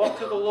don't walk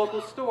to the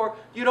local store.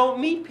 You don't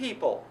meet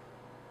people.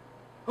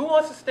 Who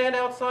wants to stand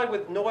outside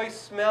with noise,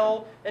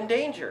 smell, and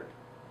danger?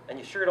 And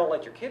you sure don't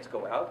let your kids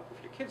go out.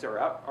 If your kids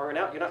aren't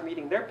out, you're not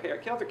meeting their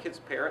other kid's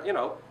parent.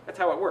 That's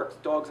how it works.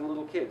 Dogs and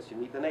little kids. You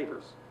meet the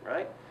neighbors,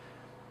 right?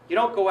 You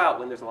don't go out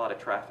when there's a lot of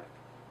traffic.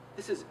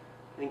 This is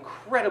an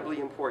incredibly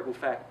important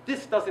fact.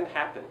 This doesn't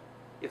happen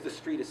if the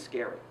street is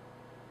scary.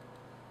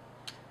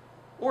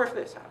 Or if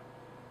this happens.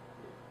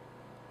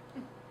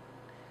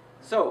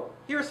 So,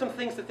 here are some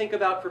things to think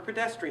about for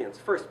pedestrians.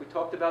 First, we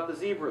talked about the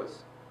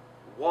zebras.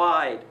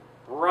 Wide,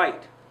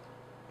 bright,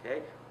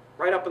 okay?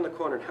 Right up in the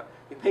corner. Now,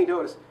 you may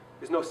notice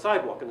there's no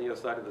sidewalk on the other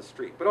side of the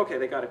street. But okay,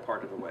 they got it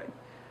part of the way.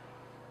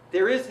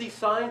 There is these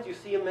signs, you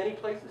see in many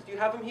places. Do you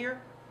have them here?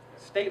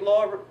 State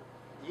law,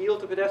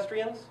 yield to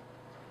pedestrians.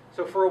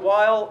 So for a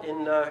while,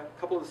 in a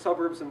couple of the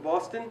suburbs in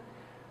Boston,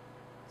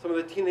 some of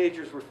the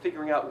teenagers were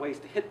figuring out ways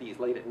to hit these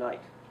late at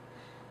night.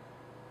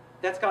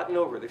 That's gotten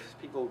over.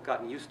 People have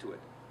gotten used to it.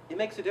 It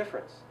makes a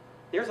difference.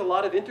 There's a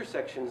lot of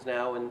intersections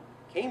now in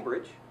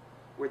Cambridge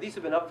where these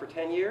have been up for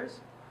 10 years.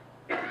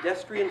 The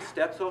pedestrian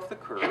steps off the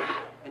curb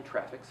and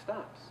traffic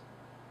stops.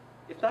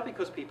 It's not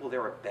because people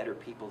there are better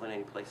people than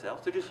any place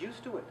else. They're just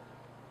used to it.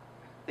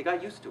 They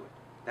got used to it.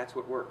 That's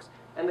what works.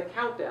 And the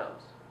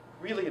countdowns,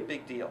 really a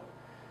big deal.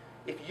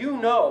 If you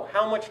know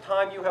how much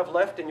time you have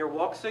left in your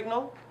walk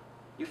signal,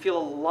 you feel a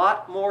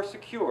lot more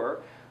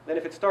secure than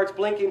if it starts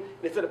blinking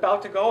and is it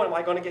about to go and am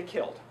I going to get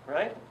killed,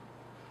 right?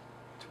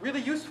 It's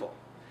really useful.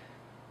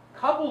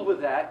 Coupled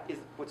with that is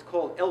what's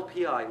called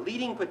LPI,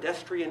 Leading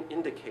Pedestrian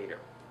Indicator.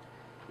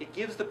 It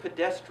gives the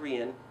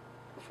pedestrian,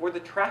 before the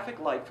traffic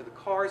light for the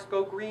cars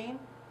go green,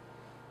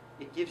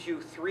 it gives you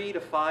 3 to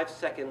 5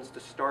 seconds to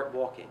start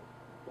walking.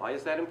 Why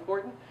is that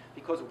important?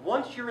 Because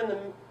once you're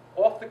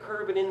off the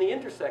curb and in the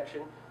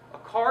intersection, a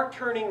car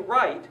turning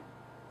right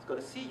is going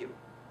to see you.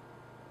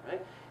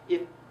 Right?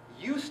 If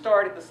you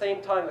start at the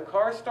same time the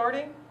car is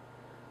starting,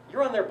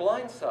 you're on their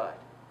blind side.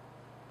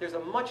 There's a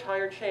much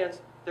higher chance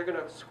they're going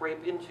to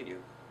scrape into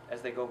you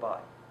as they go by.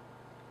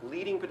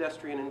 Leading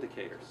pedestrian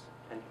indicators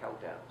and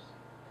countdowns.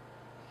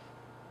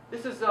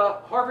 This is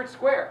Harvard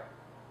Square.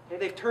 Okay,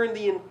 they've turned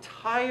the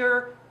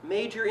entire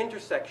major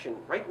intersection,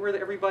 right where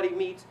everybody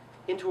meets,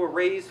 into a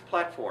raised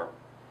platform.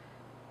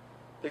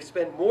 They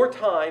spend more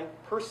time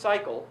per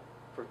cycle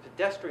for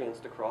pedestrians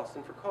to cross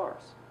than for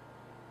cars.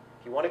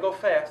 If you want to go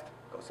fast,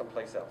 go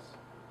someplace else.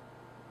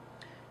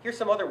 Here's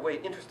some other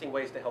interesting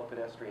ways to help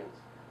pedestrians.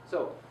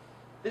 So,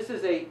 this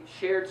is a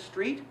shared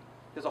street.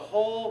 There's a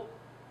whole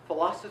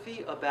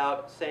philosophy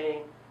about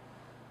saying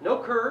no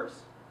curves,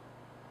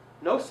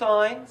 no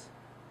signs.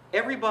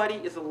 Everybody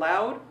is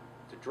allowed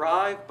to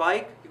drive,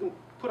 bike. You can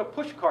put a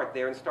push cart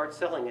there and start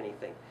selling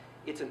anything.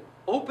 It's an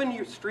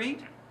open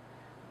street,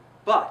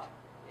 but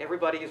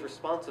everybody is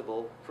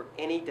responsible for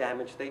any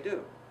damage they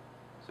do.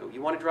 So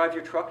you want to drive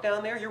your truck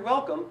down there, you're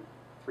welcome.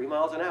 3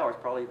 miles an hour is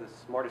probably the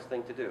smartest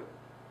thing to do.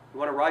 You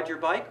want to ride your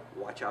bike?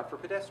 Watch out for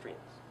pedestrians.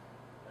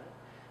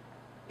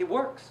 It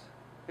works.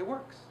 It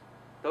works.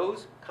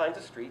 Those kinds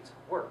of streets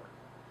work.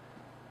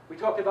 We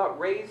talked about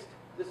raised.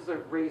 This is a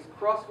raised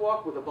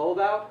crosswalk with a bulb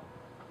out.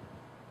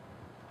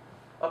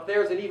 Up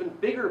there is an even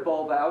bigger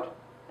bulb out,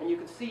 and you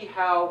can see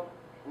how,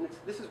 and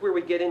this is where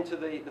we get into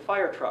the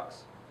fire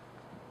trucks.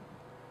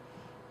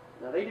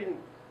 Now they did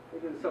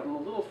something a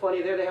little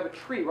funny there. They have a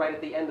tree right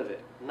at the end of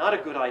it. Not a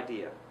good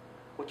idea.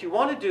 What you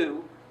want to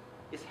do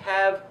is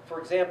have, for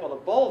example, a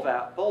bulb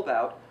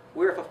out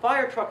where if a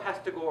fire truck has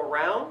to go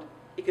around,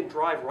 it can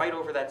drive right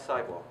over that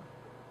sidewalk.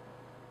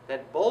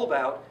 That bulb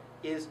out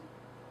is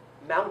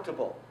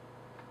mountable.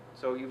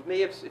 So you may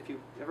have, if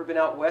you've ever been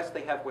out west,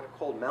 they have what are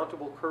called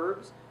mountable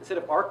curbs. Instead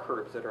of our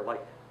curbs that are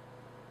like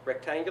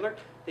rectangular,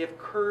 they have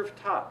curved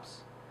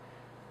tops,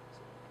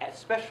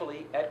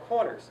 especially at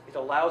corners. It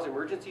allows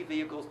emergency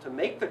vehicles to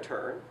make the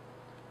turn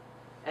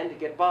and to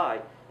get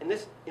by. And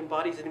this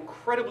embodies an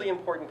incredibly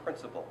important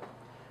principle.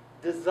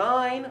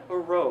 Design a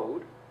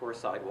road or a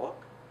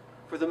sidewalk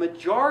for the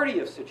majority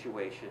of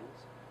situations,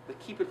 but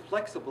keep it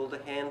flexible to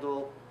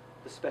handle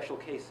the special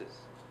cases.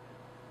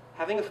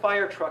 Having a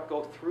fire truck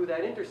go through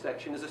that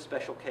intersection is a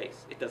special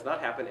case. It does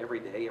not happen every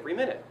day, every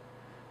minute.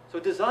 So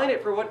design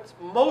it for what it's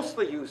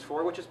mostly used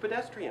for, which is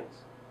pedestrians.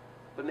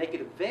 But make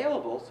it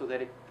available so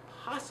that it's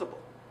possible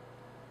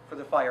for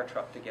the fire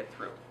truck to get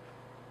through.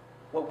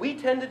 What we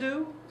tend to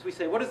do is we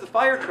say, what does the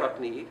fire truck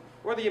need,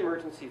 or the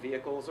emergency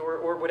vehicles,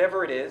 or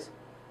whatever it is,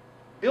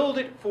 build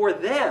it for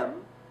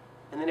them,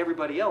 and then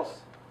everybody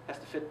else has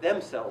to fit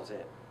themselves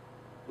in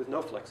with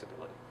no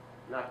flexibility.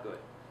 Not good.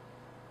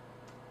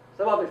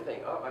 Some other thing.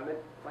 Oh, am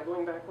I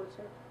going backwards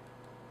here?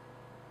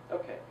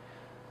 Okay.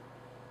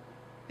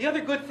 The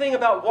other good thing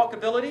about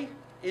walkability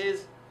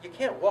is you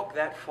can't walk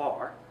that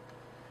far.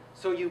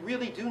 So you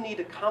really do need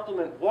to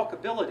complement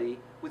walkability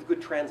with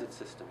good transit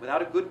system.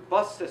 Without a good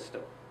bus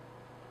system,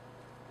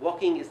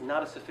 walking is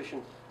not a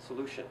sufficient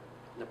solution.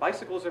 The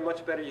bicycles are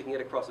much better. You can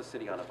get across the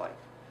city on a bike.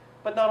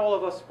 But not all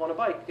of us want a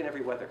bike in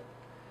every weather.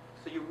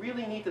 So you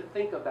really need to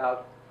think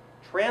about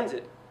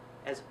transit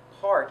as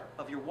part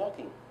of your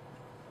walking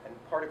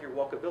and part of your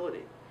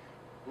walkability.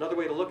 Another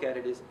way to look at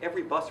it is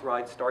every bus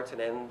ride starts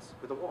and ends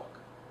with a walk.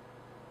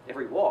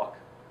 Every walk,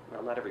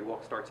 well, not every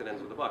walk starts and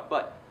ends with a walk,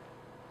 but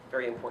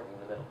very important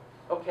in the middle.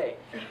 Okay,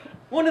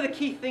 one of the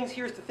key things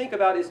here is to think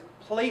about is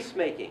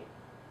placemaking.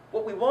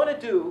 What we want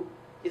to do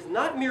is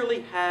not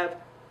merely have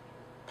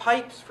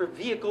pipes for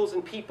vehicles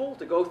and people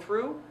to go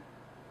through.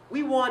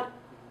 We want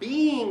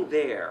being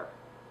there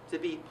to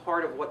be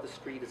part of what the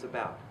street is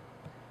about.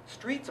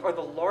 Streets are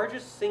the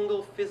largest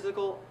single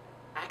physical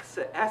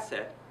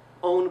asset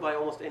owned by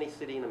almost any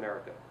city in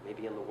America,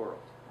 maybe in the world.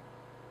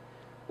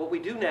 What we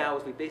do now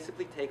is we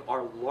basically take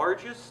our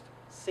largest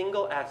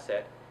single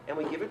asset and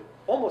we give it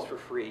almost for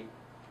free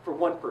for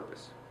one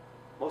purpose,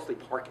 mostly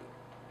parking.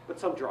 but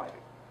some driving,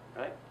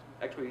 right?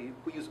 Actually,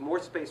 we use more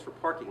space for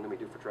parking than we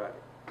do for driving.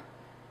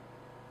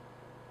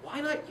 Why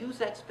not use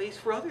that space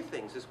for other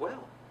things as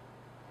well?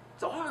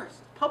 It's ours.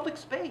 It's public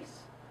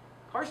space.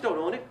 Cars don't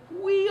own it.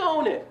 We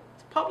own it.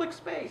 It's public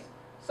space.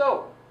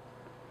 So,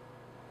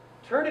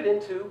 turn it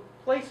into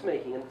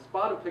placemaking. And this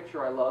bottom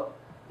picture I love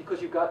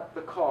because you've got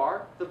the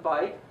car, the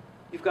bike,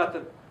 you've got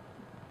the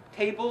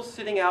tables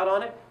sitting out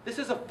on it. This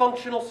is a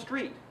functional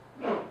street.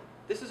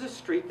 This is a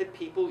street that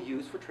people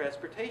use for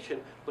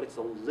transportation, but it's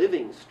a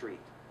living street.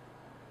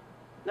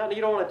 Now,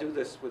 you don't want to do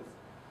this with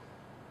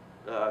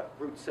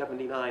Route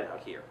 79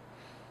 out here,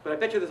 but I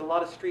bet you there's a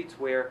lot of streets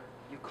where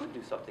you could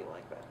do something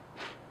like that.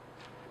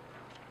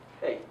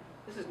 Hey,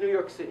 this is New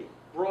York City,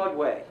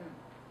 Broadway.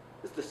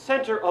 This is the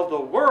center of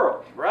the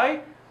world,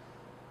 right?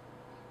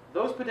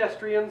 Those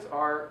pedestrians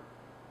are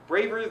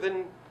braver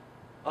than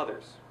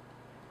others.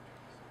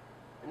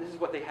 And this is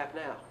what they have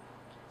now.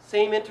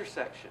 Same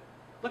intersection.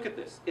 Look at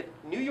this. If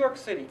New York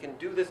City can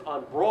do this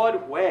on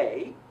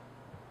Broadway,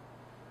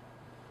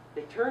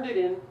 they turned it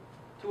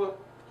into a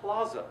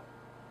plaza.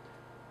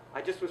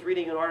 I just was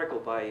reading an article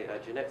by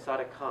Jeanette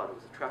Sadik-Khan, who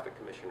was the traffic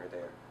commissioner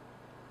there.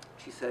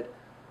 She said,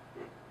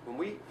 when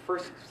we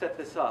first set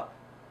this up,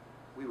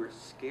 we were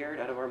scared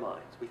out of our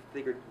minds. We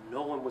figured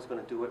no one was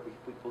going to do it.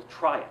 We'll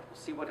try it. We'll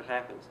see what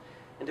happens.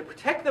 And to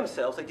protect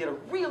themselves, they did a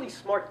really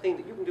smart thing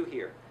that you can do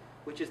here,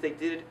 which is they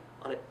did it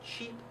on a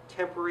cheap,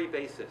 temporary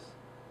basis.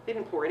 They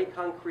didn't pour any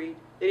concrete.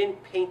 They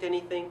didn't paint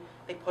anything.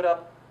 They put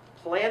up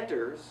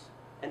planters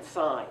and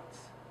signs.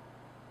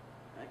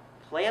 Right?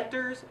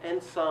 Planters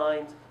and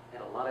signs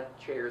and a lot of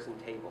chairs and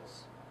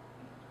tables.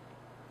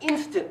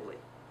 Instantly,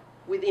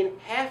 within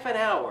half an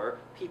hour,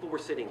 people were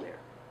sitting there.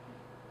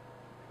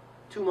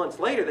 2 months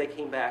later, they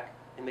came back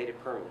and made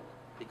it permanent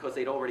because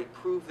they'd already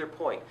proved their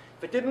point.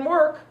 If it didn't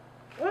work,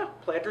 well,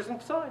 planters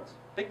and signs.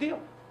 Big deal.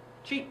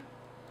 Cheap.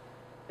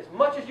 As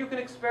much as you can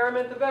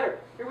experiment, the better.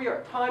 Here we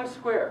are, Times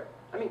Square.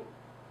 I mean,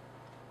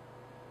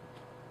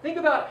 think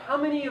about how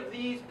many of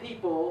these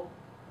people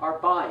are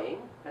buying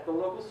at the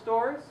local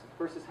stores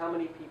versus how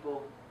many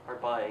people are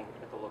buying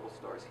at the local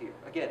stores here.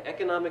 Again,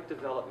 economic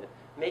development,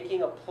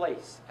 making a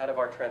place out of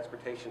our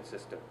transportation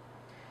system.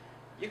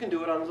 You can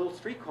do it on little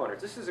street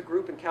corners. This is a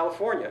group in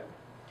California.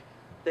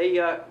 They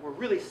were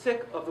really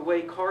sick of the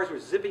way cars were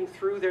zipping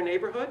through their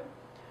neighborhood.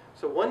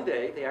 So one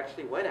day, they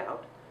actually went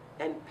out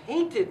and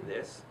painted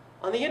this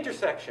on the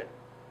intersection.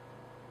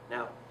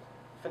 Now,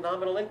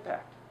 phenomenal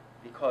impact,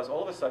 because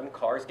all of a sudden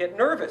cars get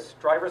nervous.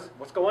 Drivers,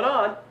 what's going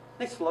on?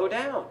 They slow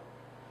down.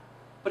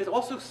 But it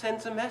also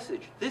sends a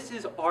message. This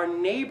is our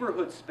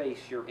neighborhood space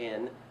you're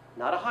in,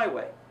 not a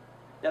highway.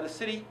 Now the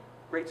city,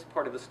 great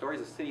part of the story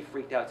is the city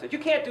freaked out and said, you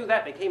can't do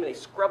that. They came and they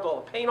scrubbed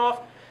all the paint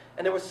off.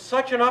 And there was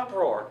such an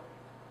uproar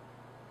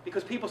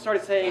because people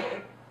started saying,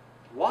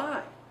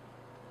 why?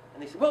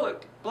 And they said, well,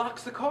 it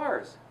blocks the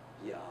cars.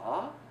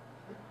 Yeah.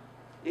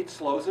 It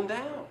slows them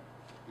down.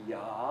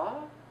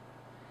 Yeah.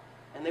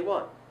 And they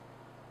won.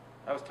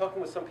 I was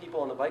talking with some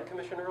people on the Bike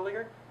Commission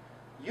earlier.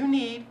 You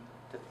need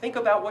to think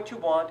about what you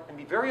want and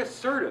be very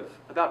assertive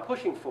about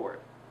pushing for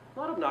it.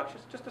 Not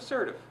obnoxious, just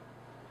assertive.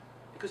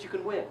 Because you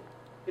can win.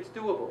 It's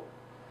doable.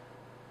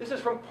 This is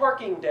from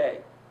Parking Day.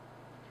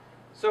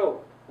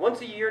 So,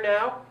 once a year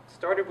now,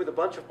 started with a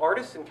bunch of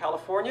artists in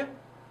California.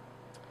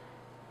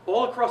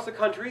 All across the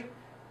country,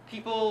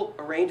 people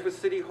arrange with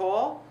City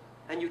Hall,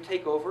 and you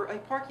take over a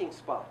parking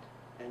spot.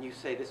 And you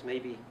say this may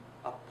be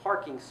a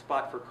parking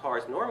spot for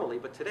cars normally,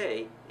 but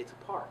today it's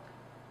a park.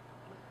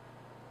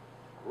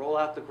 Roll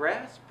out the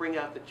grass, bring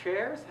out the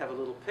chairs, have a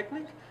little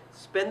picnic,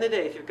 spend the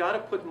day. If you've got to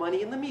put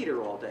money in the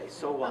meter all day,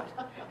 so what?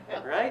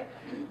 Right?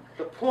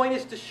 The point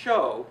is to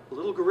show, a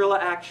little guerrilla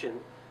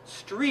action,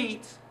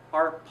 streets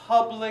are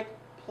public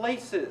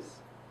places.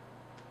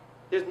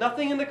 There's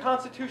nothing in the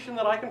Constitution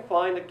that I can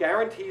find that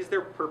guarantees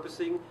they're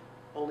purposing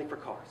only for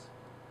cars.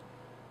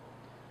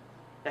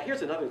 Now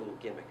here's another little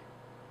gimmick.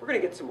 We're going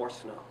to get some more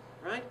snow,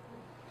 right?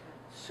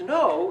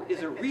 Snow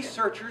is a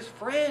researcher's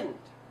friend,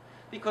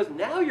 because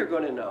now you're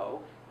going to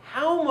know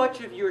how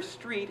much of your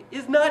street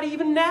is not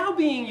even now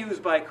being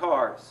used by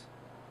cars.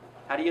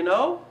 How do you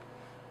know?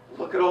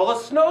 Look at all the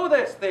snow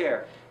that's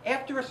there.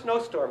 After a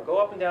snowstorm, go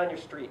up and down your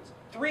streets.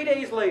 3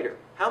 days later,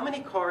 how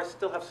many cars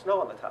still have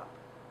snow on the top?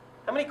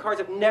 How many cars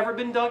have never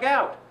been dug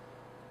out?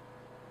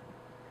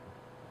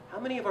 How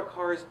many of our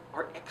cars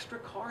are extra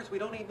cars we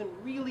don't even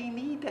really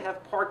need to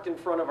have parked in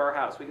front of our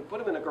house? We can put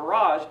them in a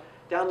garage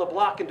down the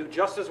block and do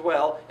just as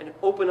well and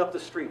open up the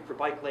street for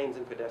bike lanes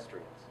and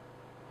pedestrians.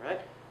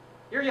 Right?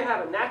 Here you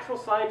have a natural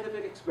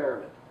scientific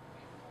experiment.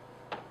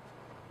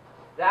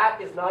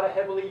 That is not a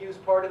heavily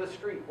used part of the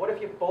street. What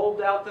if you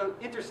bulbed out the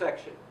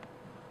intersection?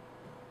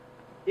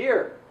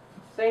 Here,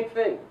 same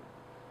thing.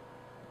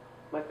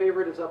 My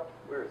favorite is up,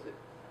 where is it?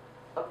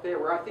 Up there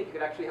where I think you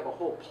could actually have a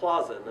whole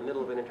plaza in the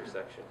middle of an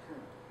intersection.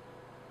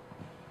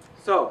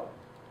 So,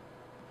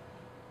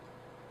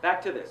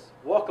 back to this.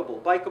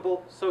 Walkable,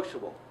 bikeable,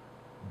 sociable.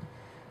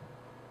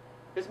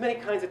 There's many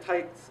kinds of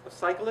types of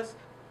cyclists.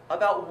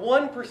 About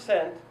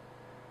 1%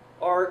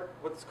 are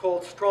what's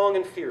called strong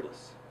and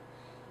fearless.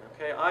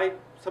 Okay, I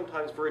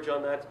sometimes verge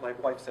on that. My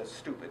wife says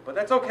stupid, but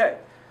that's okay.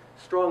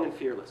 Strong and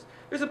fearless.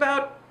 There's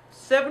about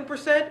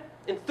 7%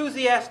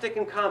 enthusiastic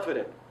and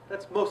confident.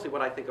 That's mostly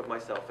what I think of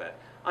myself at.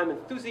 I'm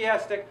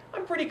enthusiastic.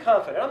 I'm pretty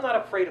confident. I'm not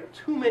afraid of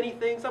too many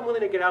things. I'm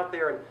willing to get out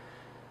there and,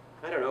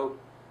 I don't know,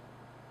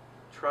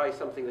 try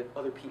something that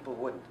other people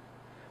wouldn't.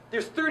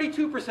 There's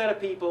 32% of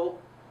people,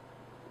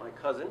 my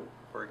cousin,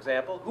 for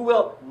example, who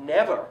will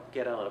never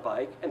get on a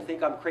bike and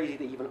think I'm crazy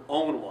to even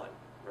own one,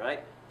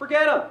 right?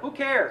 Forget them. Who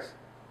cares?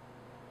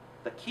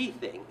 The key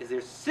thing is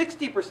there's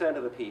 60%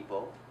 of the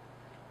people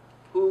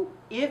who,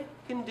 if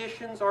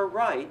conditions are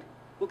right,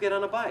 will get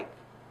on a bike.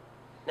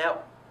 Now,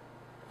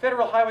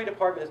 Federal Highway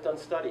Department has done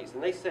studies,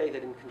 and they say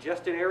that in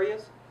congested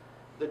areas,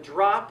 the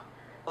drop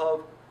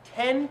of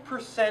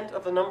 10%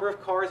 of the number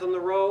of cars on the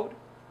road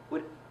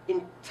would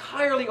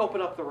entirely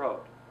open up the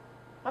road.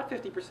 Not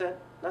 50%,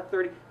 not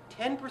 30,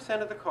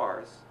 10% of the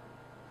cars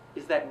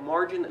is that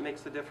margin that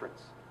makes the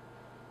difference.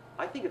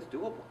 I think it's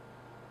doable.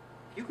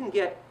 If you can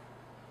get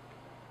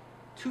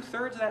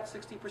 2/3 of that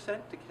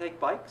 60% to take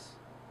bikes,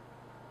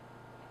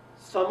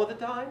 some of the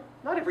time,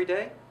 not every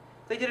day,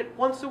 they did it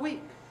once a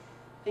week.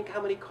 Think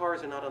how many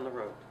cars are not on the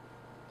road.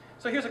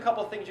 So here's a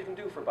couple of things you can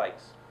do for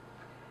bikes.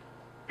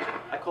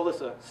 I call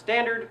this a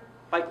standard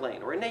bike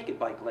lane or a naked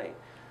bike lane.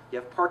 You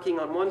have parking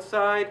on one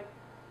side,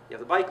 you have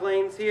the bike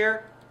lanes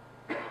here,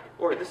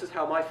 or this is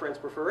how my friends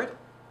prefer it.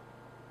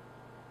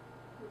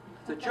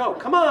 It's a joke.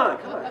 Come on,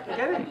 come on. You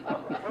get it?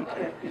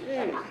 Okay.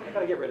 Jeez, I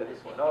gotta get rid of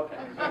this one. Okay.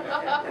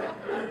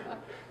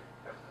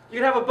 You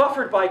can have a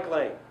buffered bike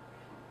lane.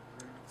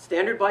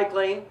 Standard bike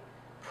lane,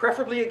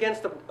 preferably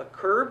against a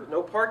curb,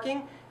 no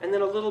parking, and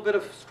then a little bit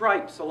of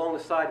stripes along the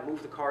side to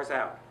move the cars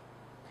out.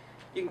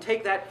 You can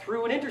take that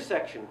through an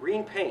intersection,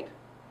 green paint.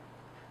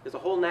 There's a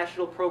whole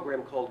national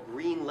program called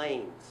Green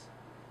Lanes.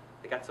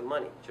 They got some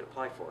money, you should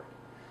apply for it.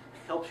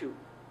 It helps you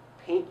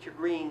paint your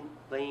green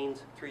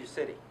lanes through your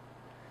city.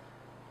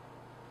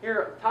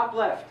 Here, top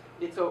left,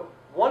 it's a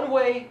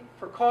one-way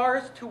for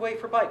cars, two-way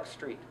for bikes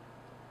street.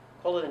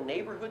 Call it a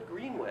neighborhood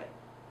greenway.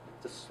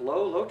 It's a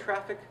slow,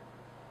 low-traffic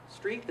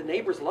street. The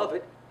neighbors love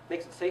it.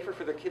 Makes it safer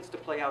for their kids to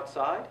play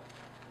outside.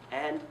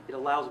 And it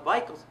allows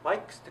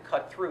bikes to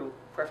cut through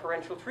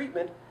preferential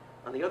treatment.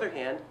 On the other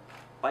hand,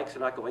 bikes are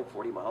not going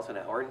 40 miles an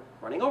hour and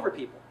running over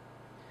people.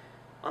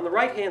 On the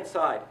right-hand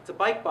side, it's a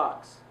bike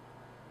box.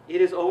 It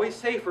is always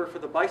safer for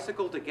the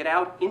bicycle to get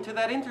out into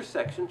that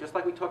intersection, just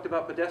like we talked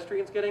about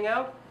pedestrians getting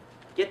out.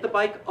 Get the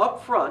bike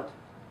up front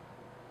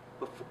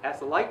as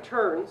the light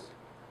turns,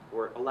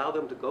 or allow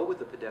them to go with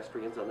the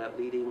pedestrians on that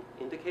leading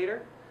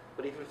indicator.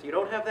 But if you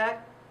don't have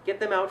that, get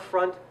them out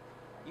front.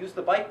 Use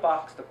the bike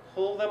box to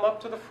pull them up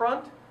to the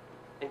front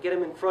and get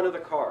them in front of the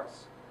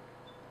cars.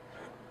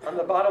 On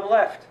the bottom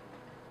left,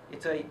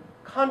 it's a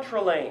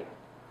contra lane.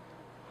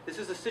 This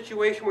is a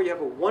situation where you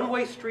have a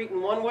one-way street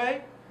and one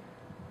way.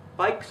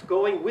 Bikes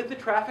going with the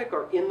traffic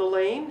are in the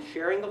lane,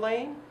 sharing the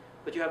lane,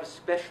 but you have a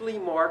specially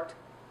marked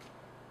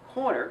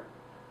corner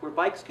where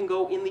bikes can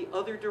go in the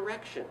other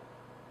direction.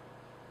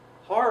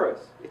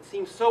 Horrors, it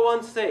seems so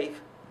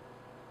unsafe.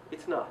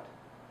 It's not,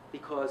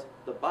 because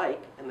the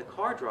bike and the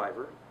car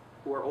driver,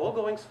 who are all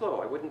going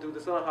slow, I wouldn't do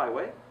this on a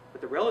highway,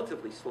 but they're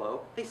relatively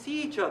slow, they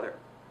see each other.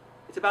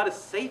 It's about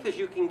as safe as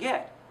you can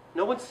get.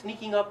 No one's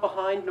sneaking up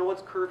behind, no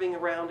one's curving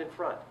around in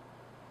front.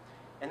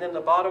 And then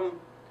the bottom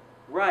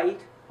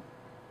right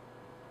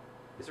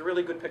is a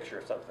really good picture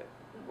of something.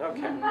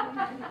 Okay.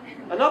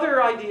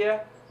 Another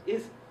idea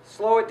is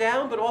slow it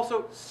down, but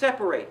also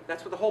separate.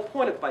 That's what the whole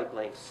point of bike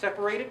lanes,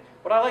 separate it.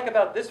 What I like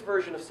about this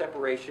version of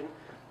separation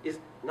is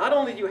not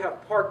only do you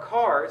have parked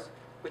cars,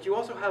 but you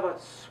also have a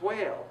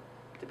swale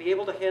to be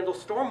able to handle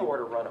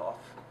stormwater runoff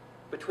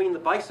between the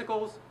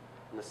bicycles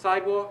and the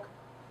sidewalk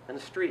and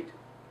the street.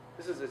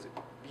 This is as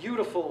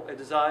beautiful a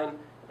design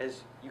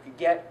as you could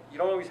get. You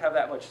don't always have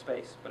that much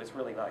space, but it's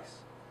really nice.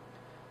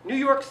 New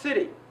York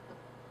City.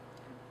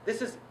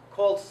 This is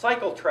called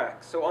cycle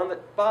tracks. So on the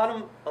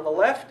bottom, on the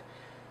left,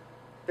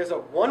 there's a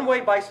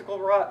one-way bicycle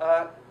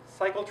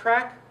cycle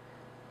track,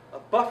 a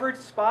buffered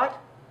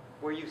spot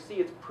where you see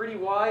it's pretty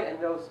wide, and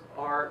those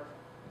are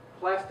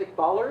plastic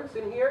bollards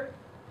in here.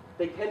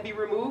 They can be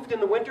removed in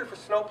the winter for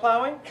snow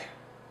plowing,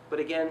 but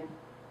again,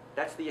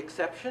 that's the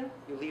exception.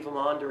 You leave them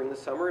on during the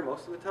summer and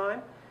most of the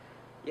time.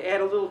 You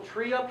add a little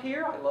tree up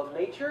here. I love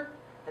nature.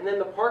 And then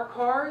the parked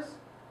cars,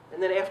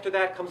 and then after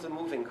that comes the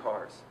moving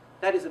cars.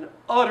 That is an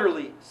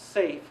utterly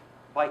safe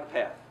bike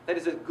path. That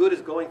is as good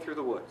as going through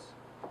the woods.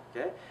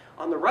 Okay?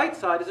 On the right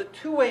side is a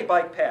two-way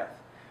bike path,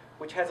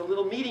 which has a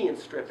little median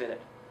strip in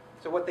it.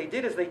 So what they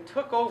did is they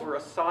took over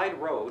a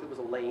side road. It was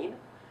a lane.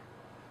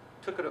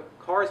 Took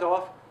cars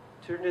off,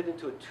 turned it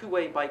into a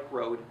two-way bike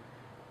road,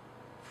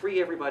 free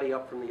everybody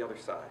up from the other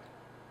side.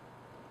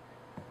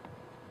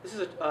 This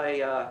is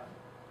a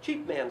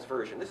cheap man's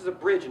version. This is a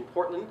bridge in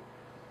Portland.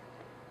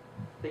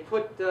 They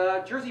put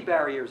Jersey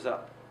barriers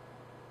up.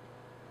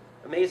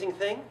 Amazing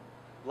thing,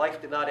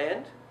 life did not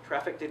end,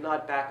 traffic did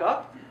not back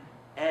up,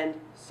 and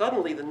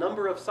suddenly the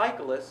number of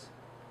cyclists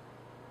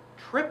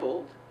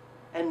tripled,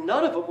 and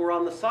none of them were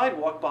on the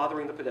sidewalk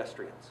bothering the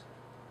pedestrians.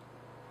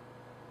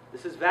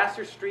 This is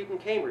Vassar Street in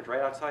Cambridge,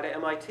 right outside of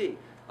MIT.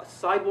 A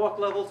sidewalk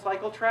level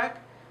cycle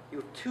track. You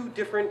have two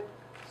different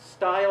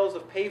styles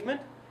of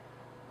pavement.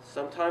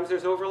 Sometimes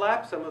there's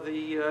overlap. Some of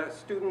the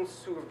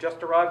students who have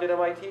just arrived at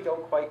MIT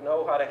don't quite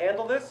know how to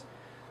handle this.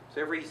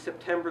 So every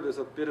September there's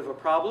a bit of a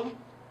problem.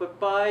 But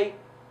by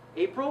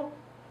April,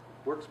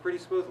 works pretty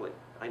smoothly.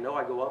 I know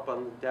I go up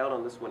and down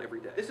on this one every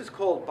day. This is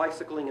called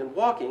bicycling and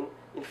walking.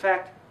 In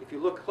fact, if you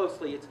look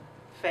closely, it's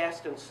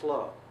fast and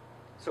slow.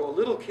 So a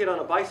little kid on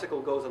a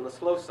bicycle goes on the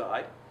slow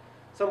side.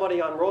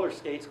 Somebody on roller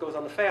skates goes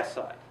on the fast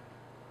side.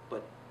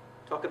 But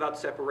talk about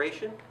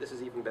separation, this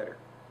is even better.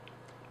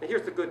 And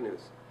here's the good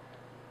news.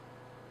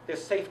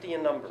 There's safety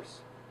in numbers.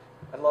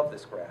 I love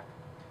this graph.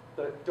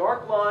 The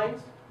dark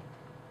lines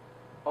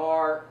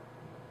are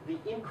the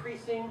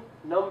increasing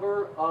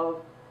number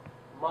of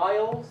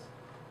miles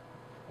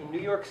in New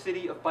York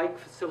City of bike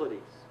facilities.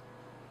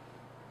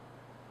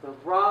 The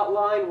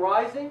line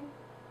rising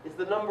is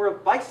the number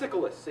of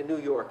bicyclists in New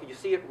York. You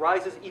see it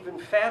rises even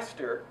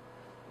faster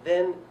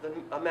than the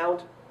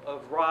amount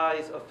of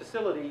rise of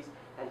facilities.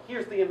 And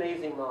here's the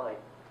amazing line,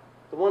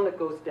 the one that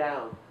goes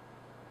down.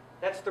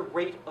 That's the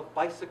rate of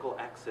bicycle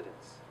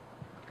accidents.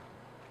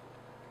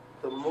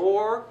 The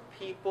more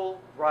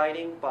people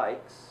riding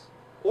bikes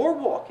or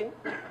walking,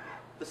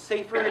 the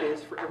safer it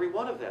is for every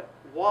one of them.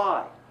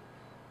 Why?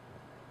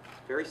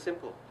 Very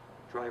simple.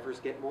 Drivers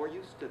get more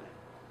used to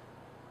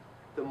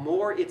that. The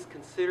more it's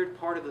considered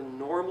part of the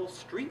normal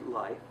street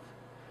life,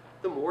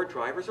 the more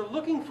drivers are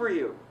looking for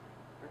you.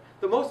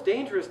 The most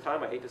dangerous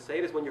time, I hate to say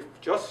it, is when you're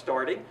just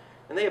starting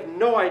and they have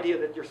no idea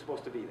that you're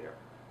supposed to be there.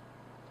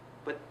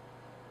 But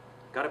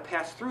got to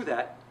pass through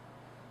that,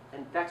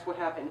 and that's what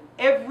happened.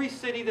 Every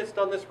city that's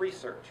done this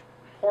research,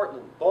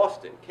 Portland,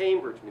 Boston,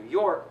 Cambridge, New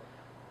York,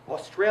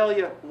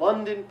 Australia,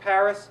 London,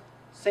 Paris,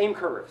 same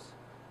curves.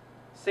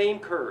 Same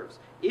curves.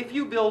 If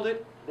you build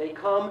it, they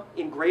come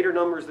in greater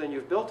numbers than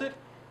you've built it,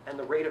 and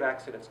the rate of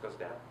accidents goes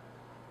down.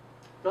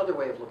 Another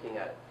way of looking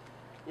at it.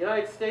 In the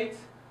United States,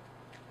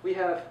 we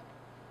have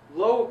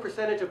low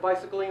percentage of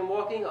bicycling and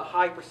walking, a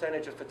high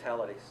percentage of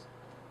fatalities.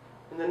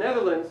 In the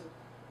Netherlands,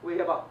 we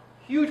have a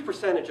huge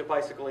percentage of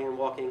bicycling and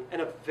walking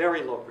and a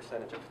very low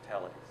percentage of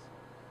fatalities.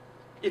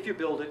 If you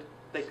build it,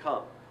 they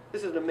come.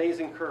 This is an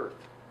amazing curve.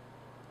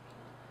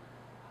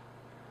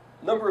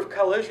 Number of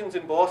collisions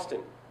in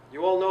Boston.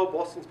 You all know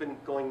Boston's been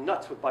going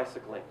nuts with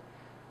bicycling.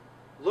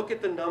 Look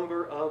at the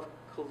number of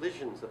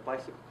collisions, of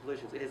bicycle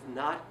collisions. It has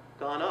not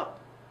gone up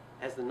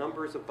as the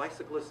numbers of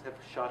bicyclists have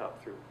shot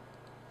up through.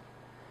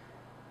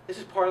 This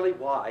is partly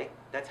why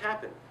that's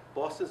happened.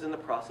 Boston's in the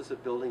process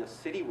of building a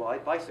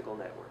citywide bicycle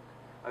network.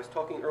 I was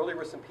talking earlier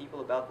with some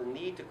people about the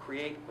need to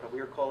create what we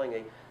are calling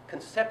a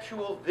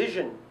conceptual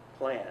vision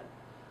plan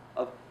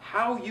of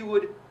how you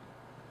would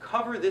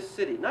cover this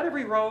city. Not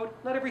every road,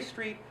 not every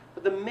street,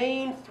 but the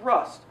main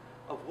thrust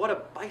of what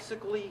a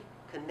bicyclically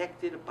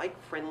connected,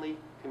 bike-friendly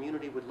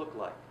community would look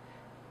like.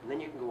 And then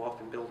you can go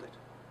off and build it.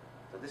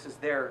 So this is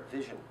their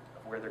vision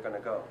of where they're going to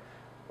go.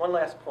 One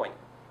last point.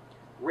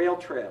 Rail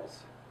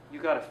trails.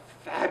 You got a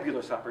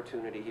fabulous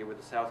opportunity here with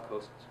the South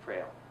Coast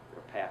Trail,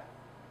 or path.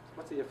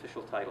 What's the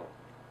official title?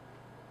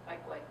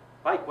 Bikeway.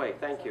 Bikeway,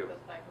 thank you. South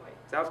Coast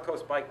Bikeway. South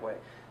Coast Bikeway.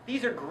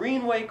 These are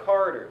greenway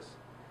corridors.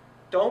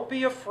 Don't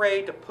be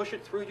afraid to push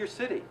it through your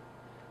city.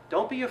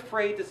 Don't be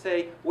afraid to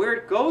say, where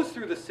it goes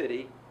through the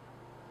city,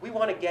 we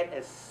want to get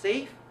as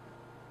safe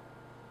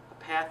a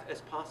path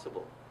as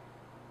possible.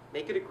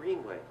 Make it a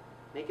greenway.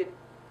 Make it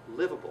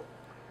livable.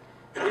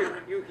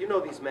 You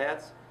know these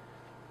maths.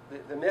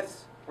 The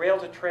myths, rail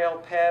to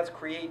trail paths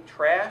create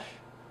trash.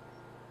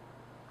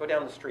 Go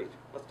down the street.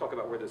 Let's talk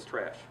about where there's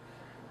trash.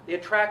 It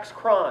attracts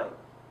crime.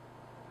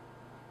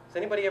 Has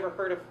anybody ever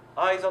heard of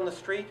Eyes on the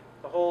Street?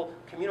 The whole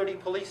community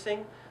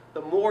policing?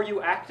 The more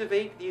you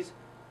activate these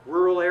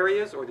rural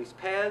areas or these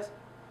paths,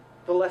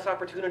 the less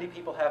opportunity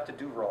people have to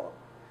do wrong.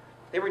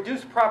 They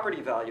reduce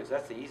property values.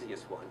 That's the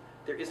easiest one.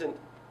 There isn't,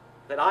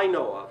 that I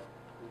know of,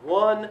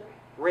 one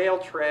rail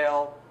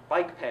trail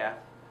bike path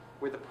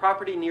where the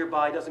property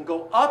nearby doesn't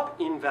go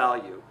up in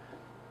value.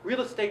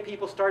 Real estate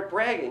people start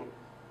bragging,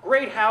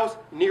 great house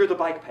near the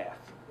bike path,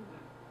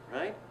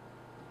 right?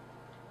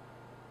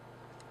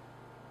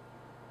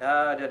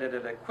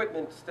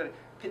 Equipment,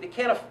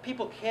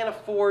 people can't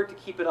afford to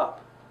keep it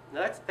up.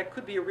 Now that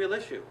could be a real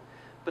issue.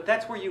 But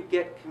that's where you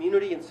get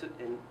community and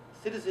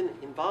citizen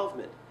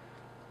involvement.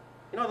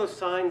 You know those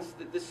signs,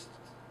 this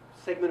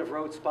segment of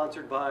road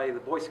sponsored by the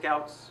Boy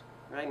Scouts,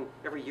 right? And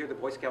every year the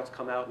Boy Scouts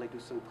come out and they do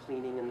some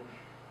cleaning. And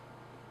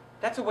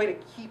that's a way to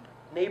keep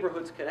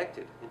neighborhoods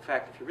connected. In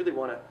fact, if you really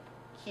want to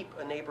keep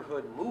a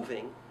neighborhood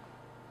moving,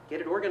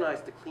 get it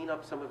organized to clean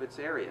up some of its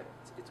area.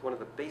 It's one of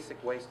the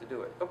basic ways to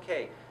do it.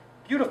 Okay,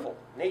 beautiful,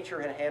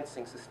 nature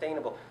enhancing,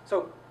 sustainable.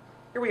 So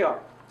here we are,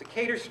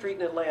 Decatur Street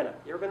in Atlanta.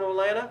 You ever been to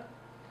Atlanta?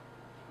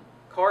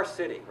 Car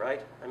city,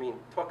 right? I mean,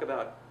 talk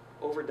about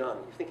overdone.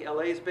 You think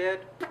LA's bad?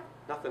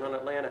 Nothing on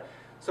Atlanta.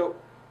 So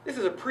this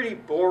is a pretty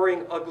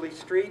boring, ugly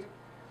street.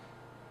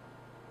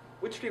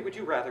 Which street would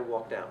you rather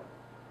walk down?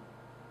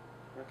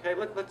 Okay,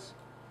 let's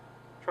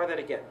try that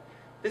again.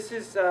 This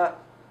is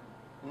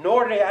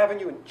Norte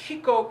Avenue in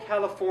Chico,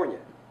 California.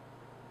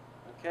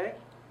 Okay?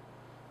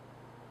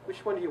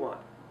 Which one do you want?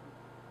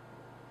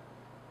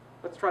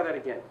 Let's try that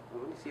again.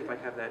 Well, let me see if I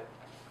have that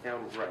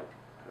down right.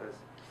 Is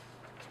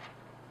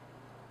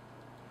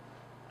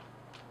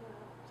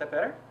that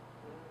better?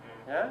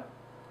 Yeah?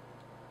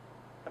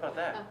 How about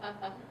that?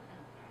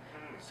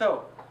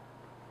 So,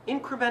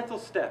 incremental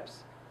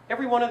steps.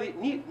 Every one of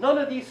none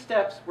of these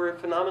steps were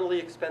phenomenally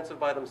expensive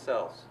by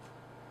themselves.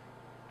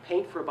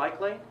 Paint for a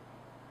bike lane,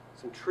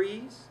 some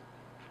trees,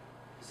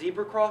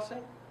 zebra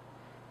crossing.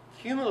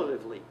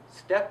 Cumulatively,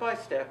 step by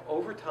step,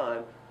 over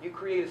time, you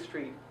create a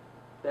street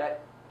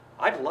that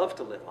I'd love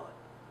to live on.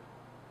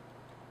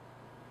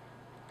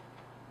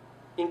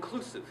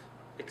 Inclusive,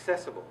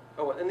 accessible.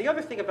 Oh, and the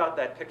other thing about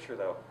that picture,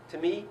 though, to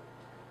me,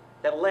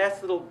 that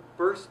last little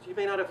burst, you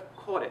may not have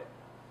caught it.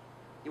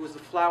 It was the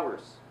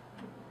flowers.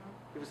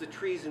 It was the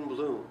trees in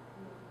bloom.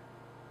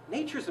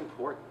 Nature's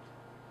important.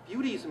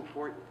 Beauty is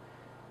important.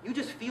 You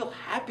just feel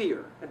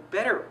happier and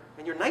better,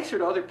 and you're nicer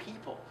to other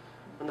people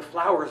when the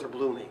flowers are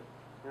blooming.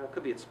 You know, it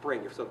could be it's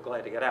spring, you're so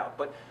glad to get out.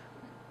 But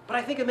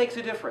I think it makes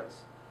a difference.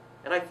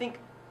 And I think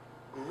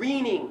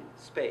greening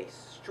space,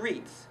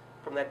 streets,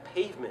 from that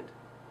pavement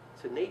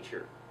to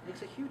nature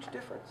makes a huge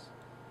difference.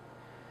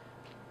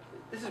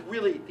 This is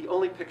really the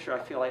only picture I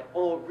feel I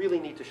really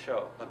need to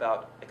show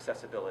about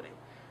accessibility.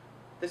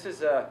 This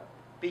is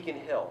Beacon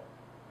Hill.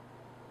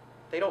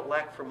 They don't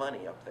lack for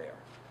money up there,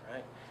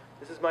 right?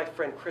 This is my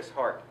friend Chris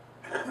Hart.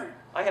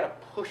 I had to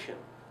push him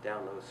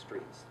down those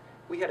streets.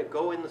 We had to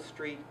go in the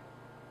street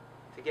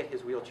to get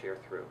his wheelchair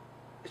through.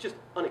 It's just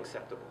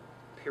unacceptable,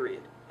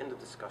 period. End of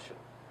discussion.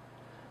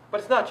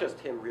 But it's not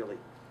just him, really.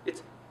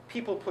 It's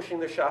people pushing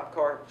their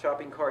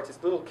shopping carts.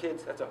 It's little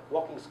kids. That's a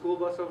walking school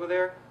bus over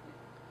there.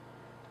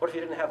 What if you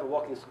didn't have a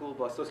walking school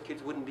bus? Those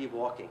kids wouldn't be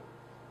walking.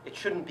 It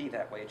shouldn't be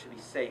that way. It should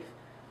be safe.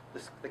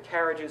 The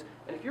carriages.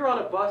 And if you're on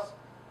a bus,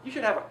 you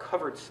should have a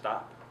covered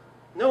stop.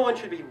 No one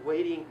should be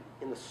waiting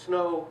in the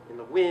snow, in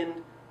the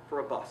wind, for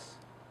a bus.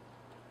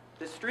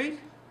 This street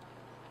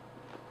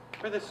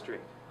or this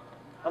street?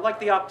 I'm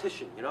like the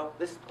optician, you know,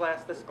 this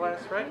glass,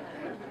 right?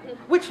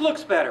 Which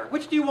looks better?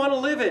 Which do you want to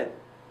live in?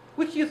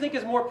 Which do you think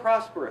is more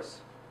prosperous?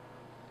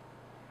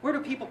 Where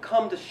do people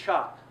come to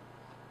shop?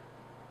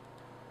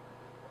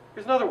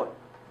 Here's another one.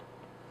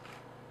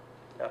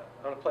 Now,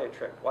 I'm going to play a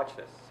trick. Watch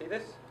this. See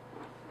this?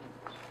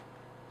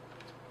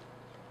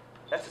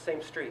 That's the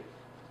same street.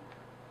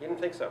 You didn't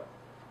think so.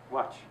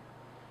 Watch.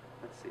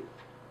 Let's see.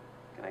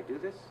 Can I do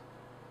this?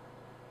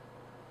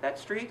 That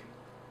street?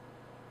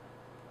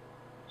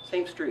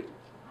 Same street.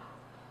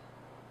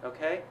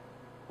 Okay?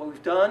 What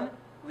we've done,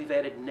 we've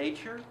added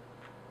nature,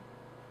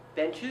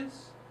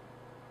 benches,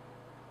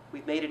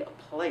 we've made it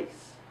a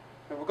place.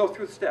 And we'll go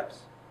through the steps.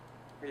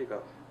 Here you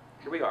go.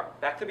 Here we are.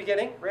 Back to the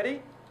beginning.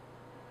 Ready?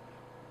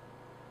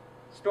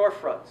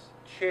 Storefronts,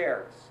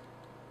 chairs.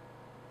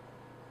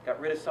 Got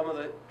rid of some of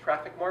the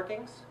traffic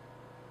markings.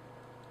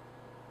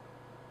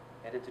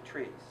 Added to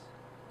trees.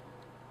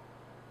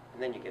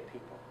 And then you get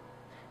people.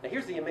 Now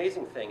here's the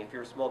amazing thing, if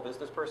you're a small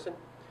business person,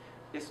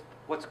 is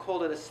what's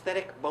called an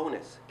aesthetic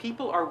bonus.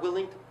 People are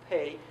willing to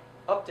pay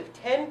up to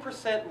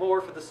 10%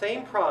 more for the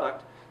same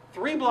product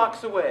 3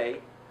 blocks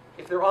away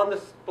if they're on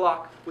this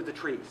block with the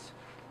trees.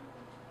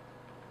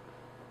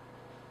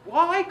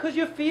 Why? Because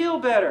you feel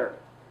better.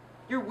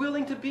 You're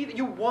willing to be there.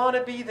 You want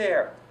to be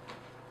there.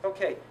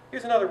 Okay,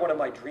 here's another one of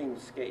my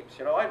dreamscapes.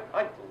 You know,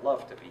 I'd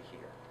love to be here.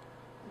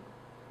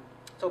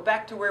 So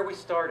back to where we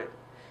started.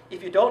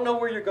 If you don't know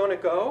where you're going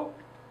to go,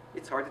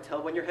 it's hard to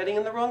tell when you're heading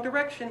in the wrong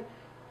direction.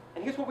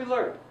 And here's what we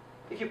learned.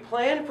 If you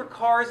plan for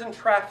cars and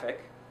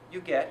traffic, you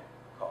get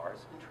cars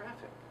and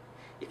traffic.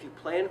 If you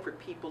plan for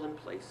people and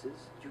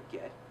places, you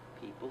get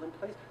people and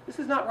places. This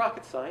is not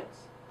rocket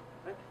science.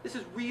 Right? This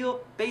is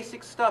real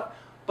basic stuff.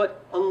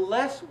 But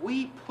unless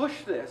we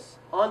push this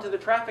onto the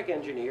traffic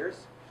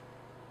engineers,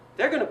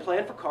 they're going to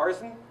plan for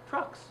cars and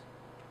trucks.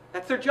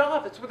 That's their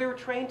job. That's what they were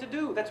trained to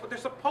do. That's what they're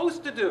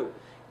supposed to do.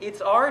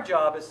 It's our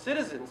job as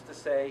citizens to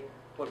say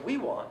what we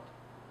want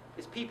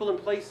is people and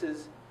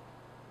places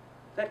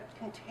that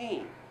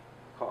contain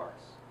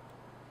cars,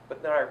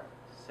 but that are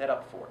set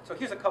up for it. So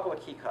here's a couple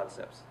of key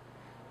concepts.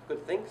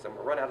 Good thing, because I'm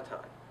going to run out of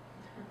time.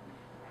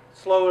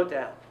 Slow it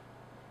down.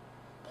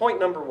 Point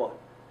number 1.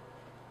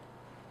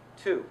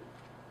 2,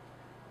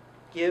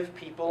 give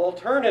people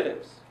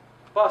alternatives.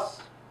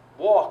 Bus,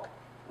 walk,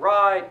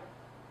 ride,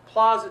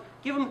 plaza.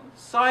 Give them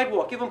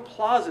sidewalk, give them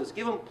plazas,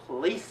 give them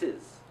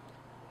places.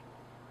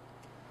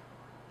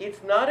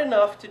 It's not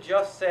enough to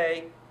just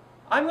say,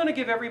 I'm going to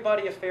give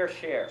everybody a fair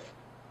share.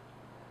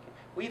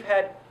 We've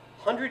had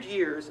 100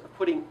 years of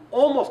putting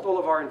almost all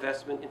of our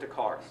investment into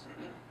cars.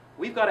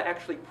 We've got to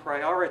actually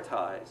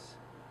prioritize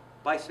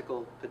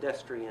bicycle,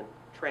 pedestrian,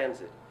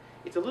 transit.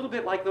 It's a little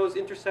bit like those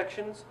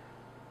intersections.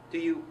 Do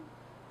you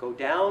go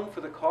down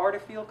for the car to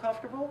feel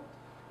comfortable?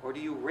 Or do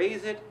you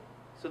raise it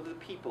so that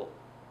the people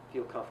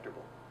feel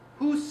comfortable?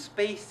 Whose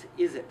space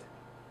is it?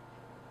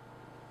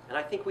 And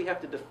I think we have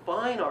to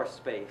define our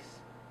space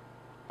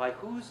by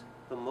who's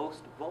the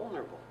most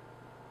vulnerable.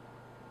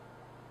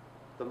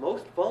 the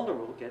most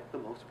vulnerable get the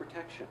most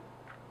protection.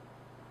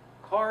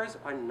 Cars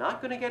are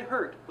not going to get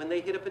hurt when they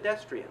hit a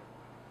pedestrian,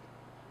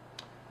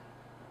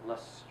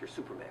 unless you're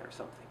Superman or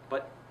something,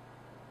 but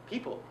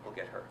people will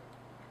get hurt.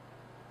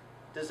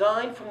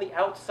 Designed from the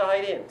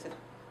outside in. It's a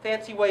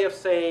fancy way of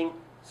saying,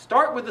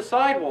 start with the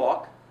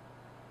sidewalk.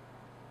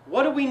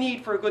 What do we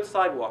need for a good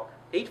sidewalk?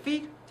 8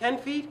 feet? 10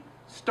 feet?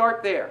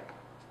 Start there.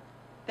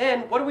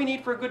 Then, what do we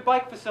need for a good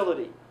bike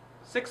facility?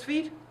 6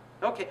 feet?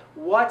 Okay,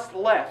 what's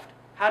left?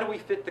 How do we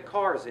fit the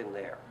cars in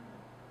there?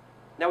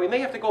 Now, we may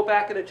have to go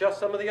back and adjust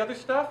some of the other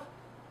stuff,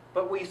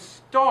 but we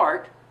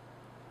start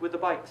with the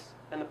bikes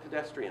and the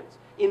pedestrians.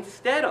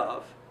 Instead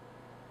of,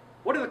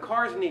 what do the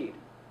cars need?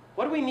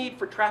 What do we need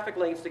for traffic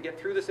lanes to get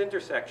through this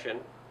intersection?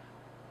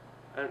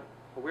 And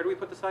where do we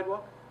put the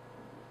sidewalk?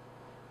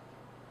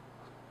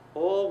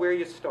 All where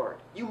you start.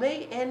 You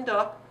may end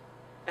up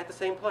at the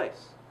same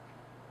place,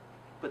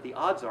 but the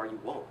odds are you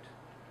won't.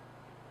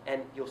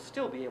 And you'll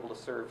still be able to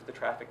serve the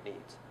traffic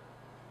needs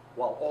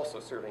while also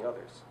serving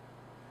others.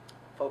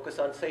 Focus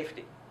on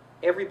safety.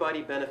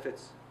 Everybody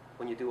benefits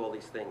when you do all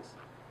these things.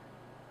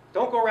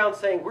 Don't go around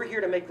saying, we're here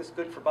to make this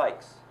good for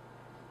bikes.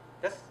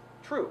 That's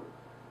true.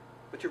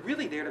 But you're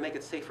really there to make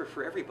it safer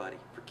for everybody,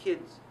 for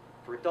kids,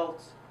 for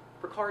adults,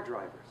 for car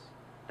drivers.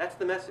 That's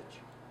the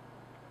message.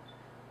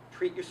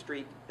 Treat your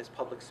street as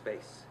public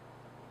space.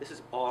 This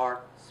is our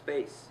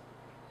space.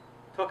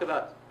 Talk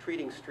about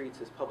treating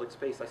streets as public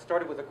space. I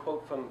started with a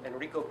quote from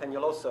Enrico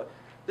Peñalosa.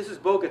 This is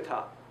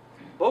Bogota.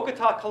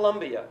 Bogota,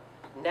 Colombia,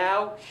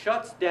 now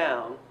shuts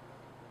down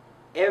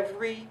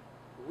every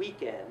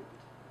weekend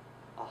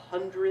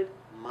 100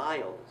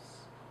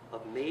 miles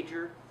of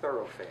major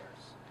thoroughfares.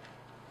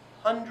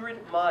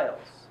 100 miles.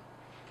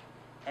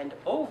 And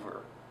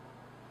over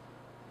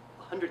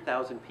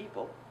 100,000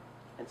 people,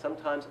 and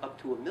sometimes up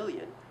to 1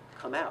 million,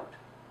 come out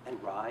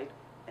and ride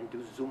and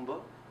do Zumba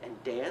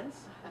and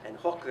dance and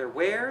hawk their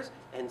wares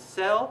and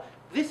sell.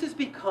 This has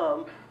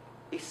become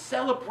a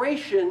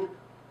celebration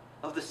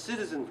of the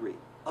citizenry,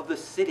 of the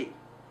city.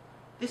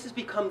 This has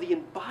become the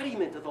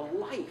embodiment of the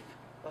life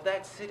of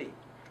that city.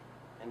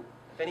 And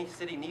if any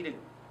city needed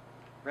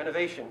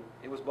renovation,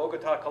 it was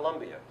Bogota,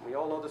 Colombia. We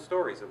all know the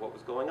stories of what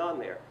was going on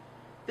there.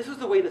 This was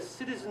the way the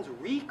citizens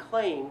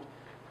reclaimed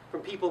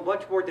from people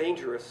much more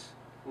dangerous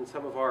than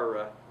some of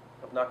our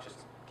obnoxious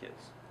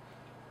kids.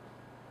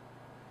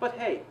 But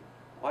hey,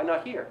 why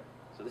not here?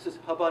 So this is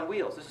Hub on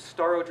Wheels. This is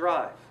Starro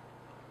Drive.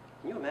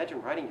 Can you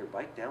imagine riding your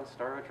bike down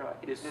Starro Drive?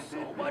 It is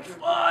so much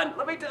fun,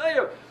 let me tell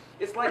you.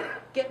 It's like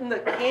getting the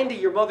candy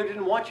your mother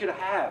didn't want you to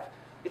have.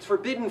 It's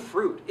forbidden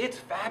fruit. It's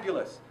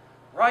fabulous.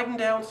 Riding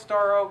down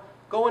Starro,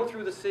 going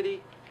through the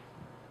city.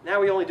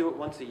 Now we only do it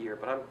once a year,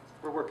 but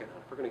we're working on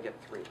it. We're going to get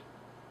 3.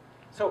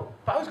 So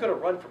if I was going to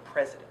run for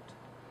president,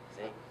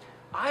 see,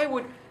 I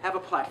would have a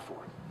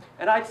platform.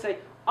 And I'd say,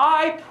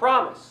 I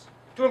promise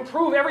to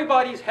improve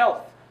everybody's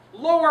health,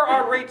 lower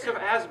our rates of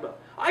asthma.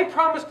 I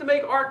promise to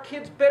make our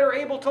kids better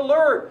able to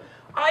learn.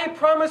 I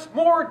promise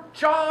more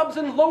jobs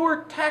and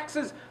lower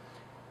taxes.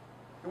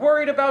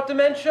 Worried about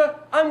dementia?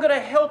 I'm going to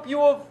help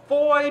you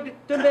avoid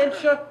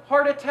dementia,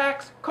 heart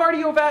attacks,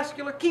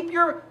 cardiovascular. Keep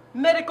your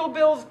medical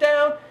bills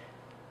down.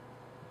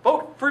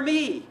 Vote for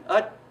me.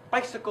 A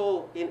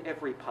bicycle in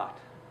every pot.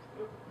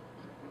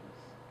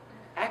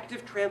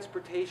 Active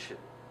transportation.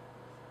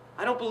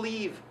 I don't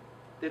believe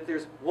that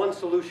there's one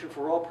solution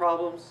for all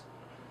problems,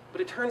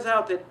 but it turns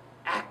out that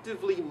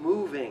actively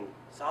moving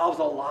solves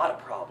a lot of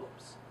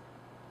problems.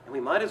 And we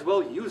might as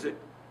well use it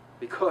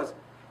because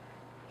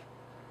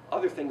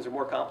other things are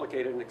more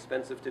complicated and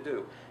expensive to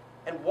do.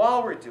 And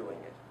while we're doing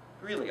it,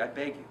 really, I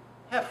beg you,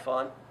 have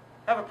fun,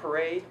 have a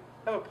parade,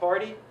 have a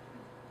party.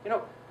 You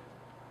know,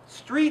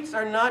 streets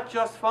are not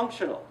just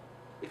functional.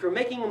 If you're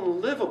making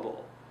them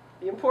livable,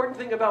 the important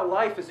thing about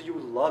life is that you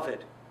love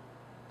it.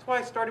 That's why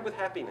I started with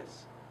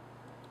happiness.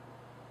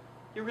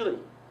 You really,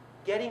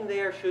 getting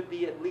there should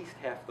be at least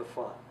half the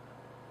fun.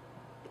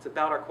 It's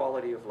about our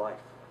quality of life.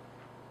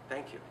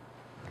 Thank you.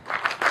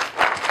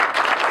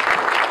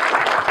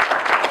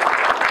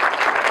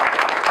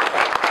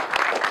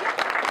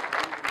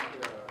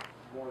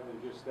 More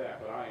than just that,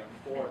 but I am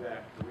for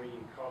that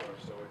green color,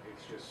 so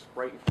it's just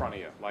right in front of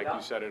you. Like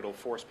you said, it'll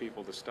force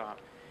people to stop.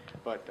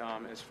 But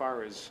as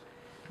far as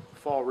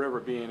Fall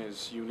River being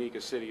as unique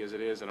a city as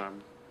it is, and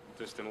I'm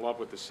just in love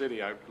with the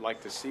city, I'd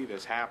like to see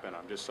this happen.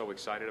 I'm just so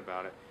excited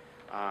about it.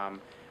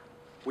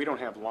 We don't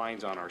have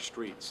lines on our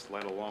streets,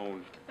 let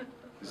alone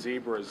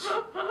zebras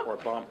or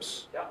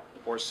bumps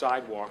or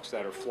sidewalks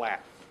that are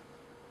flat.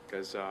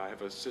 Because I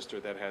have a sister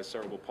that has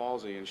cerebral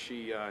palsy, and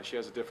she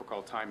has a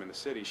difficult time in the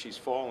city. She's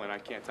fallen, I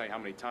can't tell you how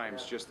many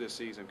times just this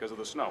season because of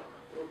the snow.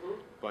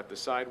 But the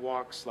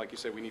sidewalks, like you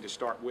said, we need to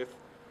start with,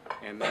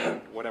 and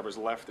then whatever's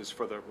left is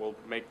we'll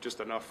make just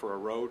enough for a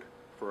road,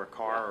 for a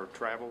car or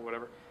travel,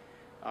 whatever.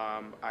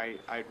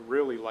 I'd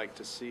really like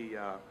to see,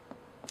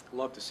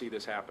 love to see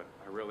this happen.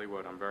 I really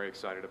would. I'm very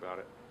excited about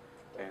it.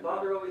 And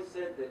Father always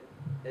said that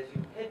as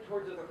you head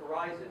towards the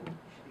horizon, you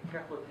should be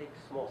careful to take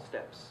small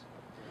steps.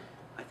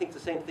 I think the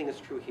same thing is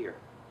true here.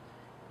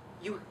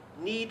 You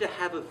need to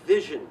have a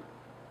vision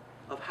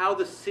of how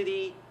the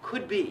city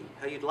could be,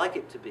 how you'd like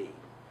it to be.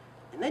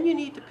 And then you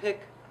need to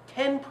pick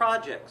 10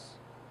 projects,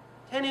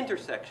 10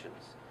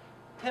 intersections,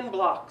 10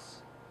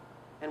 blocks,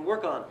 and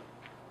work on them.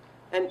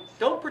 And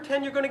don't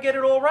pretend you're going to get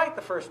it all right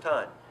the first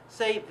time.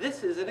 Say,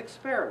 this is an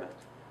experiment.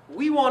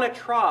 We want to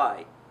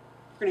try.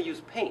 We're going to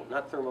use paint,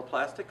 not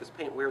thermoplastic, because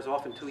paint wears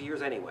off in 2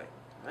 years anyway.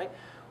 Right?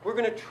 We're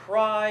going to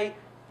try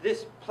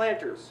this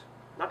planters.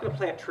 Not going to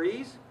plant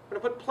trees. We're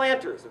going to put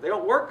planters. If they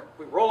don't work,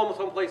 we roll them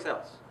someplace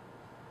else.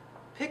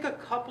 Pick a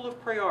couple of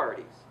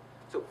priorities.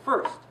 So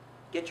first,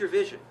 get your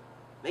vision.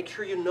 Make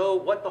sure you know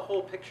what the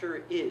whole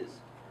picture is.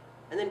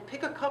 And then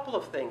pick a couple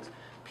of things.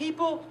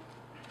 People,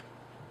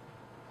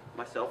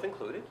 myself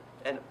included,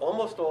 and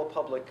almost all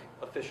public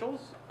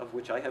officials, of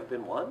which I have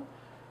been one,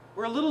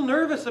 were a little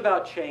nervous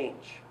about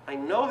change. I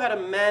know how to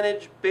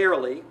manage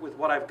barely with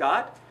what I've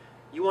got.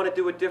 You want to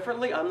do it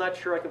differently? I'm not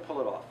sure I can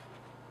pull it off.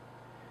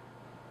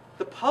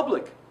 The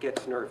public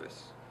gets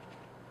nervous.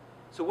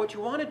 So what you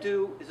want to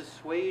do is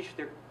assuage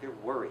their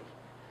worry.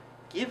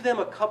 Give them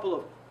a couple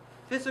of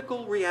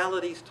physical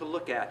realities to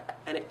look at.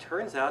 And it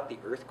turns out the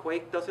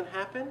earthquake doesn't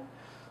happen.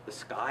 The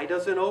sky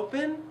doesn't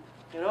open.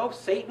 You know,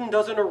 Satan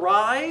doesn't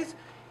arise.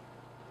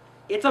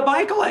 It's a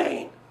bike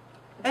lane.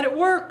 And it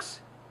works.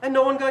 And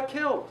no one got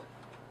killed.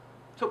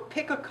 So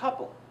pick a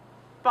couple.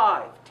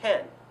 5,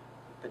 10.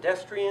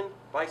 Pedestrian,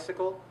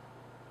 bicycle.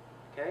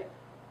 Okay?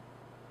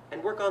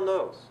 And work on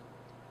those.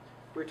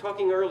 We were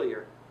talking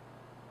earlier.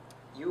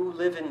 You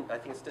live in, I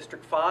think it's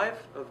District 5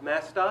 of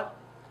MassDOT.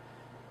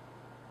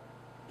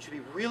 You should be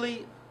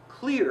really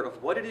clear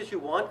of what it is you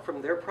want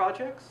from their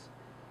projects.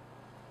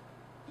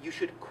 You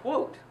should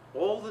quote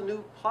all the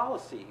new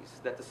policies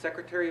that the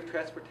Secretary of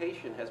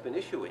Transportation has been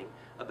issuing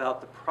about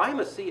the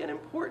primacy and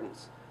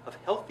importance of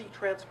healthy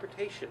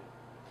transportation,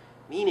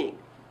 meaning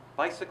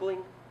bicycling,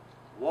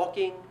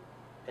 walking,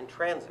 and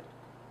transit.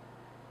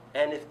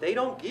 And if they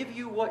don't give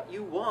you what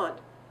you want,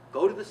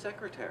 go to the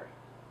Secretary.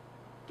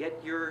 Get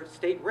your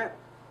state rep,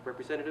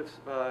 Representative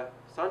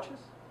Sanchez.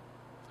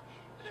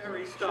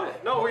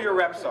 Stop. Know who your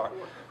reps are.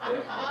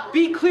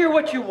 Be clear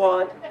what you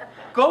want.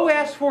 Go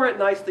ask for it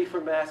nicely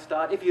from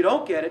MassDOT. If you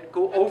don't get it,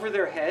 go over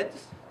their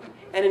heads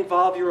and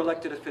involve your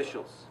elected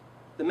officials.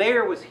 The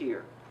mayor was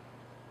here.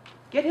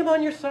 Get him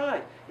on your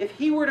side. If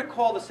he were to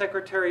call the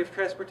Secretary of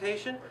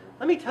Transportation,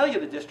 let me tell you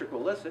the district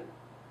will listen.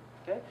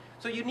 Okay?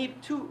 So you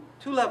need two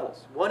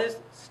levels. One is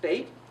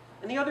state,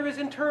 and the other is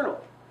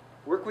internal.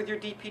 Work with your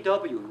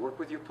DPW, work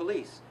with your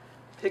police.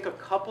 Pick a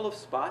couple of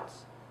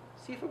spots,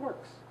 see if it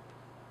works.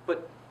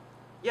 But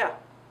yeah,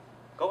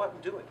 go out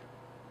and do it.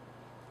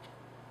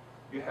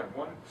 You had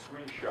one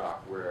screenshot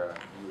where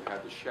you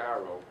had the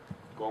Sharrow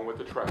going with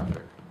the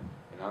traffic,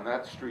 and on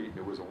that street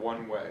it was a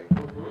one-way,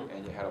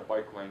 and you had a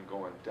bike lane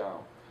going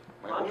down.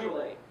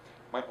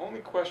 My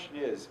only question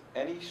is,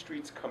 any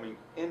streets coming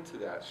into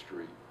that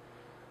street,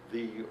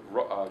 the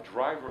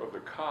driver of the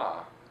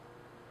car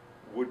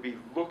would be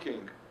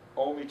looking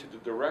only to the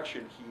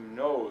direction he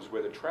knows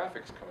where the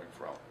traffic's coming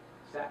from.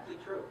 Exactly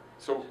true.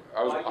 So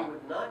I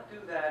would not do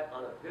that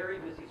on a very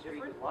busy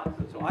street with lots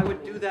of. So I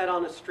would do that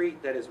on a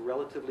street that is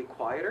relatively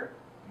quieter,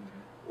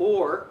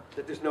 or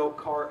that there's no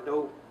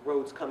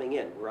roads coming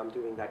in where I'm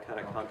doing that kind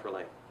of contra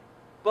lane.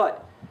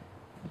 But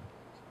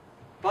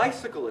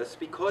bicyclists,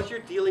 because you're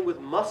dealing with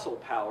muscle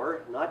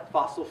power, not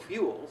fossil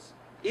fuels,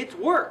 it's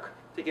work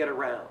to get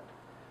around.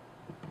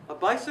 A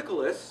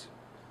bicyclist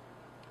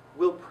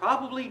will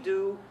probably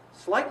do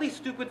slightly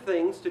stupid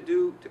things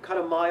to cut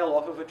a mile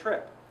off of a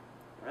trip,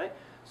 right?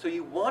 So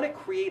you want to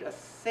create a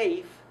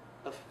safe,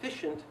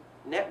 efficient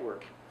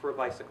network for a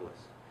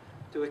bicyclist.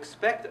 To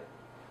expect,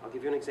 I'll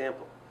give you an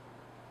example.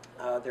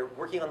 They're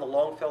working on the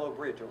Longfellow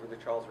Bridge over the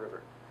Charles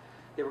River.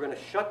 They were going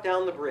to shut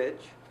down the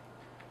bridge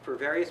for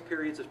various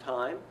periods of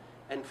time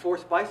and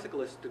force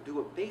bicyclists to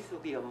do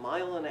basically a 1.5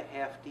 mile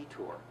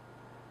detour.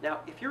 Now,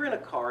 if you're in a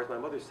car, as my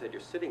mother said,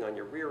 you're sitting on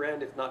your rear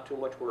end, it's not too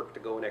much work to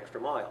go an extra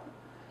mile.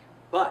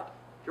 But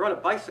if you're on a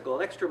bicycle,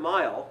 an extra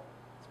mile,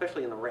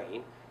 especially in the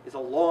rain, is a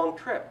long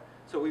trip.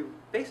 So we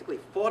basically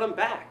fought them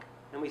back,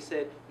 and we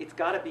said it's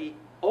got to be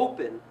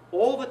open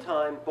all the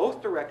time,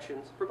 both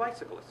directions, for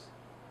bicyclists.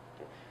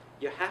 Okay?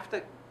 You have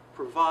to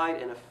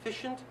provide an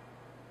efficient,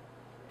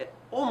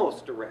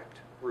 almost direct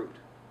route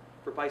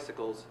for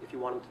bicycles if you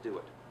want them to do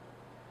it.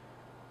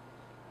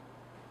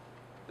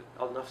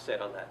 Enough said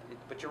on that.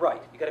 But you're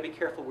right. You've got to be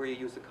careful where you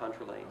use the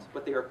contra lanes.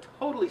 But they are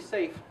totally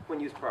safe when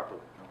used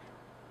properly.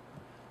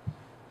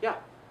 Yeah?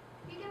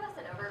 Can you give us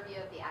an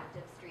overview of the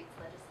active streets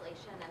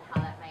legislation and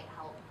how that might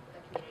help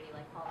a community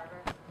like Fall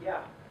River?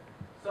 Yeah.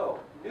 So,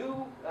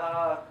 new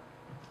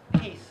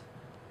piece.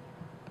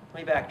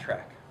 Let me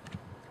backtrack.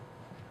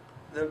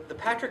 The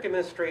Patrick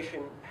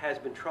administration has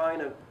been trying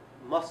to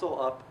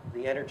muscle up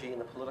the energy and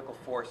the political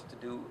force to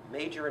do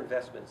major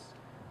investments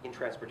in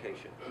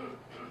transportation.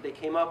 They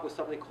came up with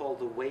something called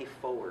the Way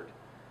Forward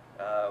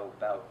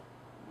about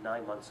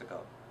 9 months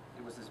ago.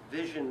 It was this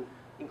vision,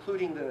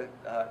 including the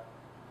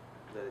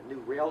new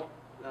rail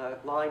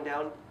line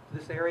down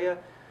this area,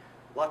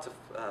 lots of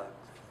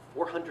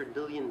 $400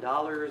 million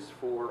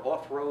for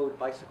off-road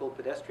bicycle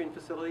pedestrian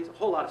facilities, a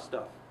whole lot of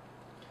stuff.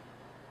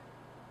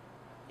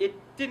 It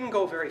didn't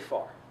go very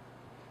far.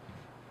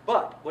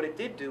 But what it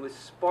did do is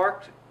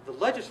sparked the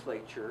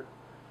legislature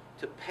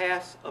to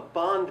pass a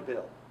bond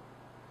bill,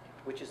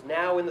 which is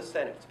now in the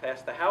Senate. It's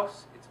passed the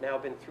House, it's now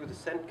been through the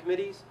Senate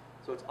committees,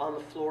 so it's on the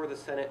floor of the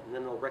Senate, and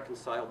then they'll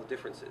reconcile the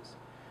differences.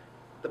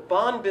 The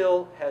bond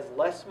bill has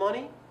less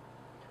money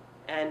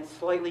and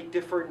slightly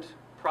different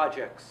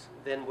projects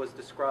than was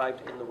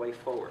described in the way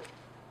forward.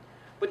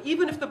 But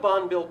even if the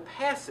bond bill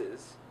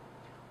passes,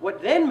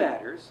 what then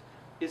matters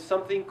is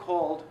something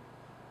called,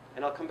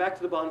 and I'll come back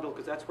to the bond bill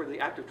because that's where the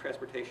active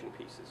transportation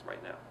piece is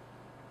right now.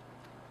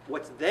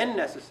 What's then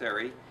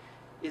necessary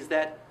is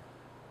that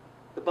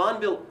the bond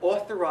bill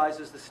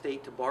authorizes the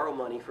state to borrow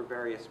money for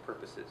various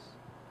purposes.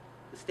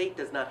 The state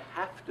does not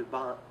have to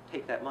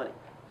take that money.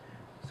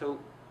 So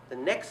the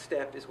next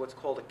step is what's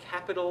called a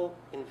capital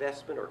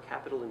investment or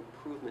capital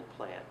improvement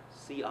plan,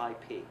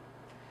 CIP.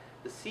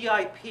 The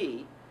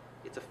CIP,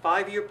 it's a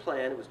 5-year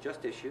plan, it was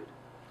just issued,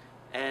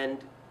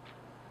 and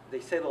they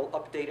say they'll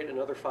update it in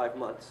another 5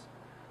 months.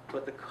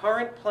 But the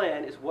current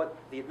plan is what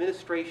the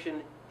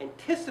administration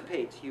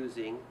anticipates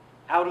using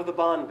out of the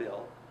bond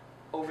bill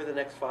over the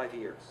next 5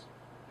 years.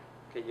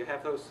 Okay, you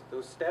have those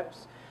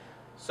steps?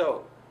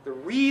 So the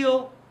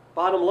real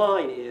bottom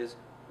line is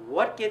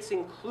what gets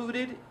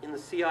included in the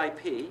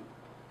CIP,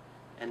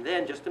 and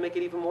then just to make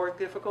it even more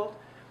difficult,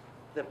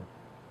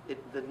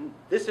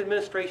 this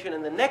administration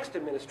and the next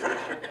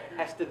administration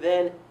has to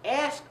then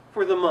ask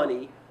for the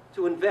money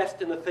to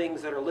invest in the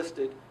things that are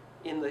listed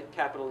in the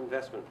capital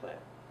investment plan.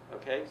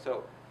 Okay,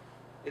 so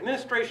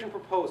administration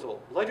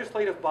proposal,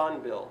 legislative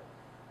bond bill,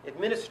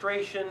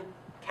 administration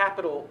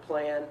capital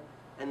plan,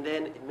 and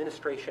then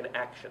administration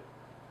action.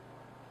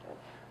 Okay.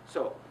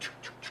 So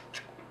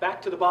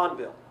back to the bond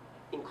bill.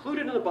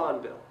 Included in the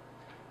bond bill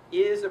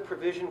is a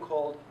provision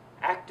called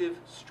active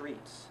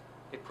streets.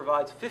 It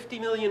provides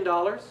 $50 million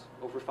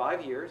over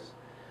 5 years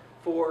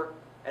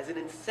as an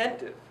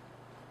incentive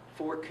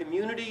for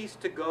communities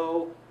to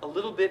go a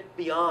little bit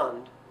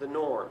beyond the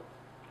norm.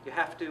 You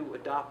have to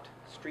adopt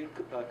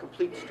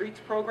complete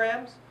streets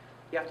programs.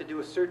 You have to do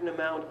a certain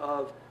amount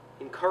of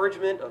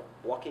encouragement of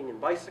walking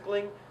and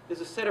bicycling. There's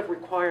a set of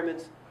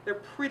requirements. They're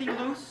pretty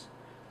loose,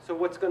 so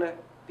what's going to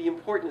be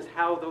important is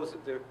how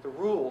the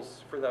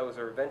rules for those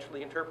are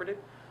eventually interpreted.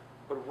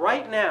 But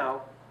right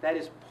now, that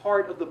is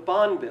part of the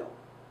bond bill.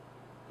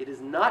 It is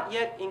not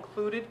yet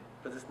included,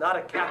 because it's not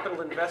a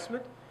capital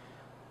investment.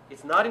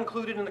 It's not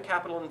included in the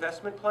capital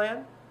investment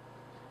plan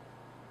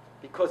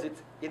because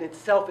in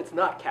itself it's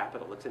not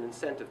capital. It's an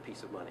incentive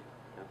piece of money.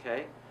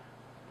 Okay?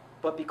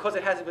 But because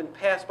it hasn't been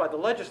passed by the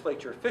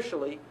legislature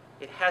officially,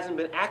 it hasn't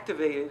been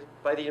activated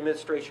by the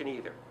administration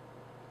either.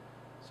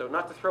 So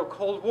not to throw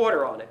cold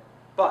water on it,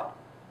 but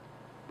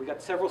we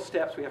got several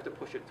steps we have to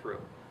push it through.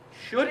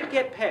 Should it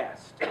get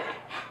passed,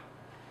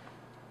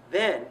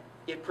 then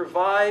it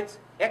provides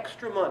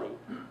extra money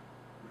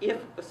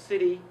if a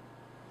city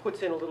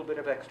puts in a little bit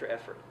of extra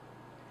effort.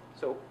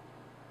 So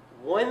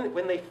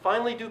when they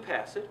finally do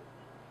pass it,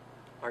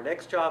 our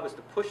next job is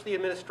to push the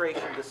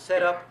administration to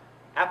set up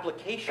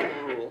application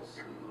rules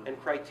and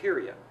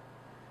criteria,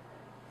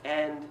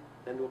 and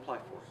then to apply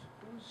for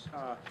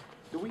it.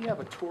 Do we have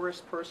a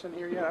tourist person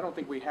here yet? I don't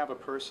think we have a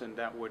person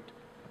that would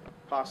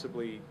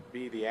possibly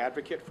be the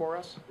advocate for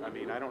us. I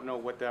mean, I don't know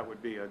what that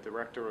would be, a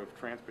director of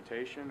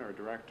transportation or a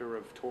director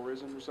of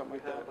tourism or something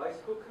like We have that? a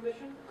bicycle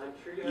commission. I'm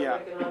sure you have Yeah.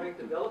 an economic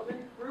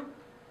development group.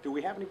 Do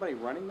we have anybody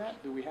running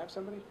that? Do we have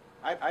somebody?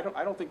 I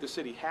don't think the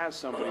city has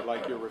somebody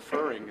like you're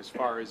referring as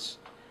far as,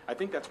 I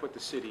think that's what the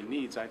city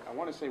needs. I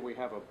want to say we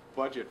have a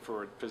budget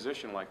for a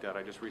position like that,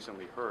 I just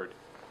recently heard.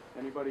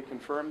 Anybody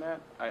confirm that?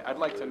 I'd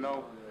like to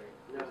know.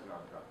 No.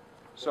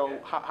 So Okay.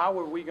 how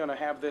are we going to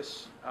have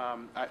this,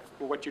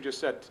 what you just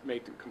said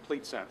made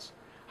complete sense.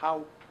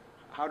 How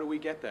do we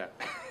get that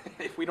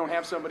if we don't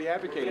have somebody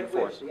advocating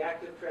for us? The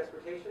active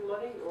transportation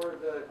money or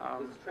the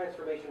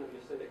transformation of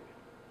your city?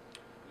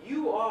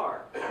 You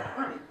are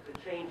the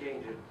change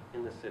agent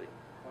in the city.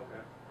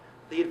 Okay.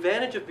 The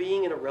advantage of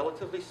being in a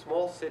relatively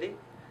small city,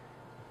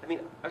 I mean,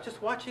 I was just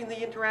watching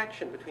the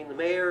interaction between the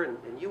mayor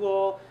and you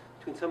all,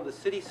 between some of the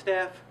city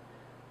staff.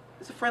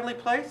 It's a friendly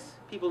place.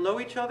 People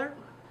know each other.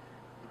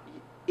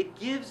 It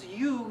gives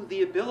you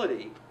the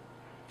ability,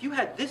 if you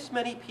had this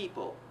many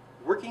people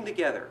working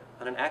together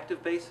on an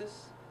active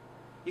basis,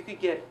 you could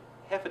get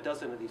half a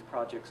dozen of these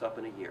projects up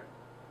in a year.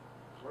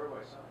 Where do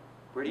I sign?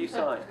 Where do you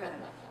sign?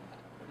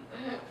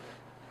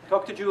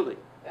 Talk to Julie.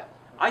 Yeah.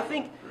 I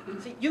think,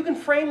 see, you can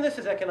frame this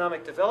as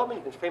economic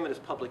development, you can frame it as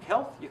public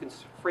health, you can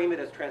frame it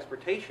as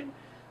transportation.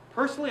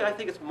 Personally, I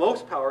think it's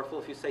most powerful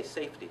if you say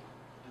safety.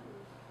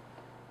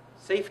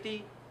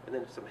 Safety, and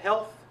then some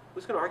health.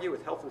 Who's going to argue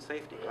with health and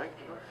safety, right?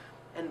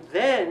 And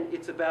then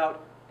it's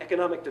about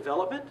economic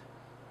development.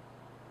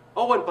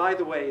 Oh, and by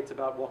the way, it's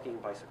about walking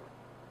and bicycling.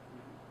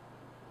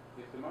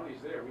 If the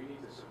money's there, we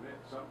need to submit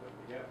something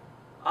to get it.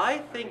 I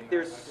think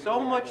there's so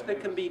much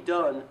that can be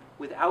done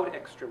without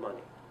extra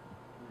money.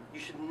 You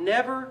should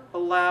never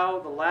allow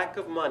the lack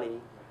of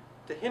money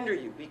to hinder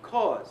you,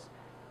 because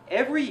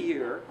every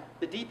year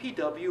the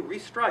DPW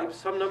restripes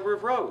some number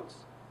of roads.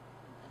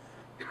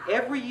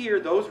 Every year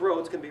those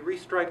roads can be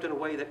restriped in a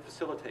way that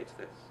facilitates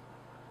this.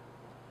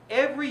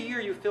 Every year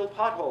you fill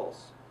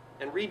potholes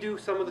and redo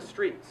some of the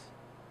streets.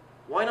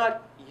 Why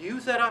not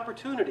use that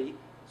opportunity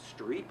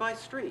street by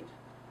street?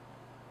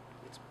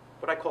 It's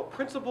what I call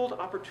principled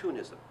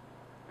opportunism,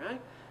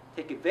 right?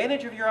 Take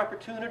advantage of your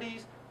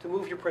opportunities to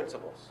move your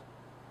principles.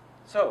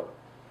 So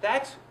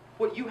that's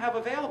what you have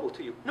available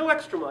to you. No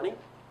extra money.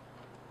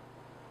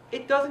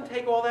 It doesn't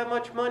take all that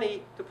much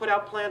money to put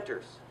out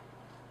planters.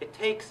 It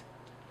takes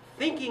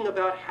thinking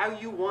about how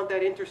you want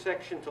that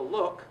intersection to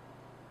look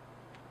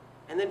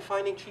and then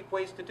finding cheap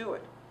ways to do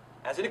it.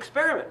 As an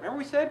experiment. Remember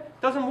we said,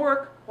 it doesn't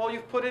work while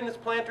you've put in is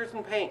planters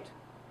and paint.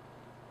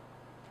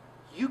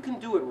 You can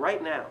do it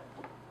right now.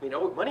 I mean,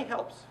 oh, money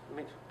helps. I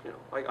mean, you know,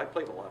 I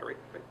play the lottery.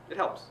 Right? It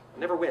helps. I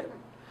never win.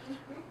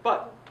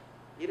 But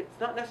it's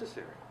not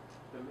necessary.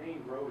 The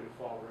main road in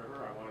Fall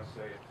River, I want to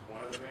say it's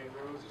one of the main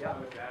roads, Yep.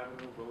 Plymouth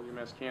Avenue, William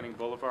S. Canning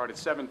Boulevard.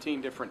 It's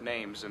 17 different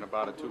names in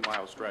about a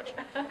 2-mile stretch.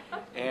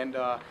 And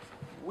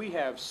we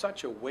have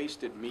such a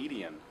wasted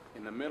median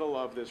in the middle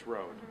of this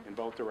road in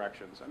both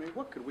directions. I mean,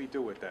 what could we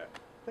do with that?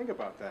 Think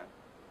about that.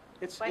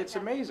 It's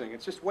amazing.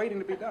 It's just waiting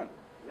to be done.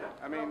 Yeah.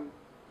 I mean,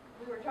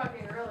 We were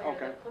talking earlier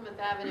Okay. that Plymouth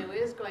Avenue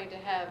is going to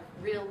have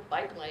real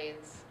bike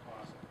lanes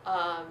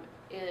awesome.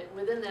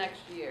 within the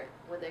next year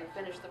when they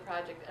finish the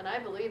project. And I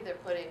believe they're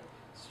putting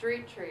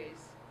street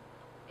trees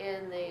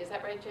in the, is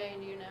that right, Jane,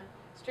 do you know?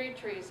 Street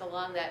trees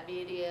along that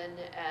median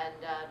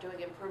and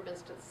doing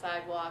improvements to the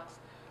sidewalks.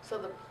 So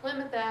the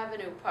Plymouth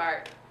Avenue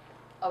part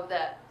of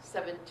that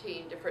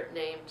 17 different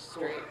named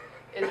street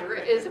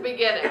is a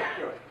beginning.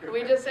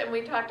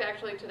 We talked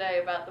actually today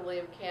about the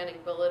William Canning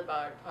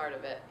Boulevard part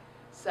of it.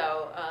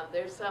 So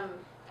there's some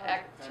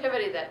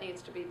activity that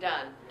needs to be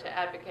done to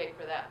advocate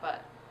for that,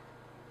 but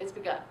it's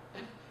begun.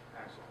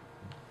 Excellent.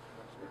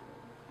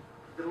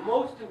 The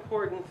most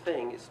important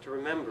thing is to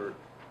remember,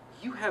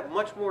 you have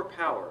much more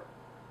power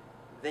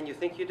than you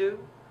think you do.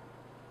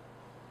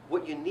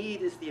 What you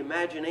need is the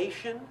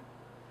imagination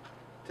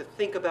to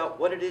think about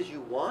what it is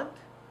you want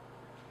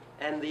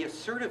and the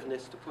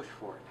assertiveness to push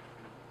for it.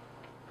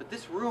 But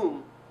this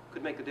room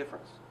could make a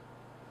difference.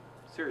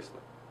 Seriously.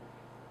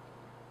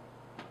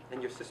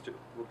 And your sister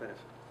will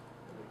benefit.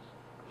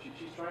 She's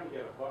trying to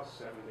get a bus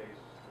 7 days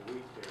a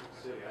week here in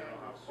the city. I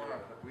don't know how soon.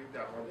 We've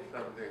got one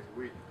 7 days a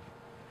week.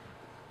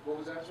 What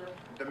was that, sir?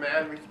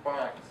 Demand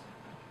response.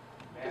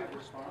 Mad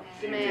response?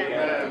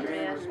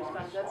 Demand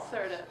response, that's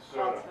CERTA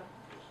also.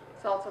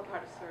 It's also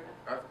part of CERTA.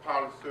 That's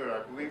part of SUR.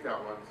 I believe that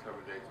one 7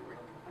 days a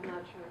week. I'm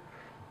not sure.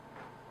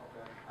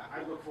 Okay.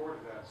 I look forward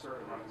to that, sir,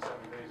 running 7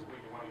 days a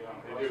week. You want to get on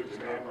the bus? They do, Just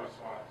demand have a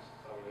response,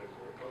 7 days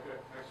a week. Okay,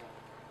 excellent.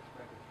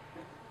 Thank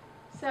you.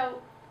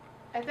 So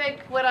I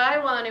think what I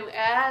want to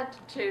add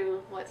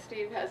to what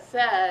Steve has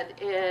said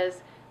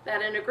is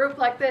that in a group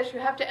like this, you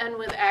have to end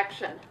with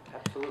action.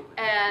 Absolutely.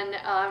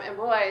 And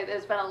boy,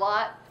 there's been a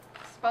lot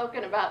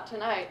spoken about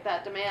tonight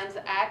that demands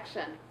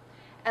action.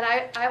 And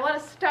I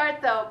want to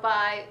start, though,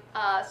 by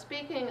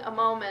speaking a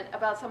moment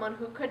about someone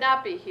who could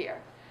not be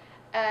here.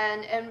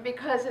 And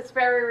because it's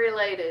very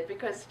related,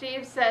 because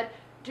Steve said,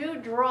 do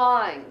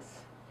drawings,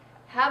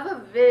 have a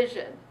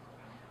vision.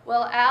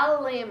 Well,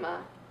 Al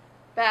Lima,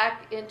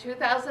 back in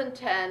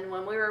 2010,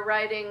 when we were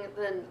writing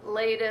the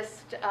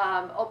latest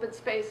open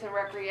space and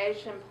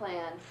recreation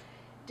plan,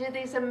 did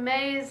these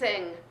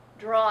amazing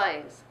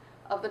drawings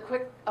of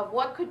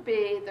what could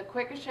be the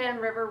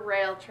Quequechan River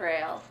Rail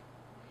Trail.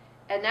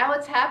 And now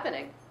it's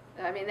happening.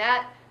 I mean,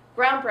 that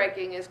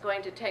groundbreaking is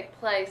going to take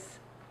place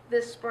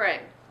this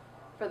spring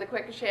for the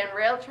Quequechan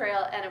Rail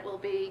Trail, and it will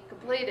be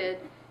completed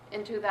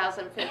in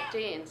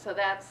 2015. So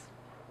that's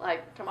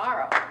like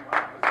tomorrow.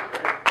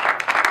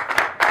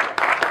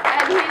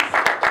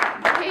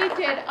 And he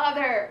did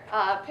other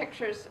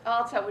pictures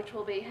also, which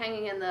will be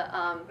hanging in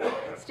the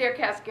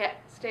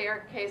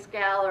staircase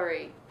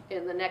gallery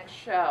in the next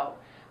show.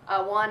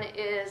 One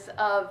is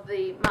of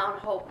the Mount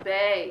Hope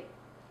Bay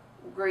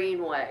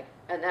Greenway,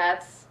 and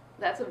that's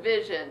a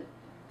vision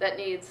that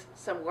needs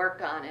some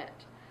work on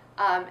it.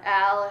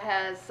 Al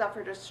has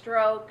suffered a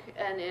stroke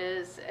and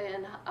is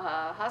in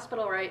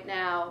hospital right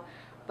now,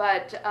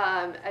 but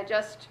I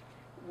just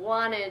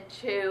wanted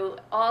to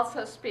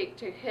also speak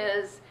to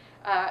his,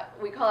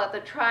 we call it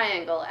the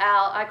triangle.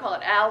 I call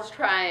it Al's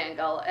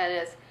triangle, and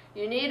it's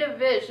you need a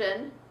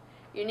vision,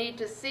 you need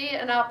to see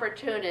an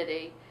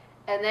opportunity,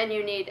 and then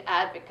you need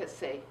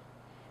advocacy.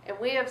 And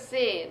we have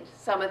seen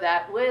some of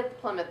that with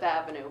Plymouth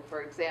Avenue,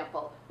 for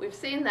example. We've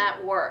seen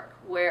that work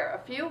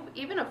where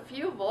even a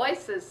few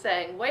voices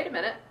saying, wait a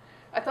minute,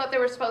 I thought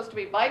there were supposed to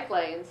be bike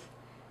lanes,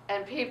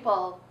 and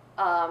people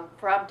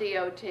from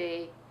DOT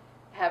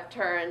have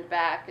turned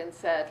back and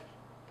said,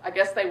 I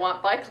guess they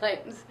want bike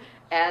lanes,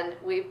 and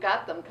we've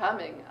got them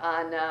coming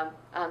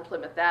on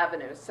Plymouth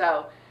Avenue.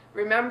 So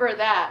remember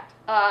that.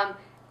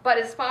 But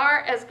as far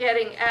as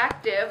getting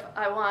active,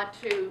 I want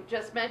to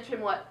just mention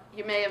what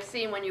you may have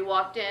seen when you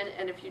walked in,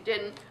 and if you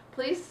didn't,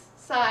 please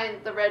sign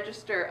the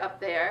register up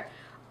there.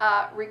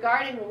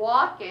 Regarding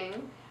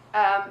walking,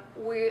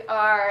 we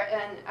are,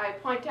 and I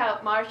point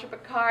out Marcia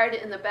Picard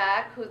in the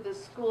back, who's the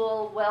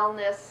school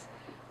wellness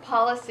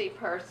policy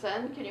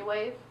person. Can you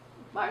wave,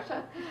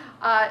 Marcia?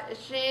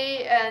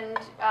 She and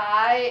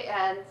I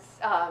and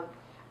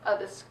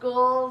the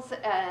schools,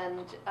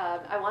 and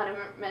I want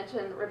to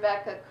mention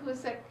Rebecca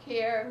Kusick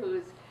here,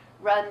 who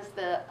runs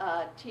the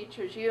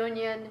teachers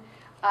union,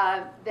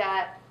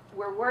 that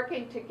we're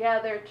working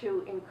together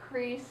to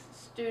increase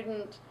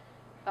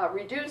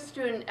reduce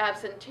student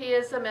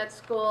absenteeism at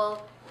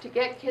school, to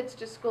get kids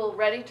to school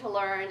ready to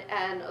learn,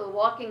 and a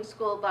walking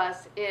school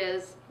bus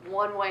is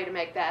one way to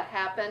make that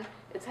happen.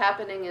 It's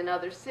happening in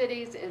other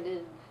cities, and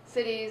in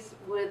cities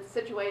with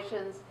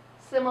situations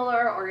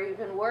similar or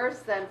even worse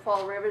than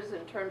Fall Rivers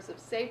in terms of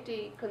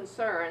safety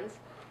concerns,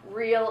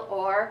 real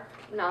or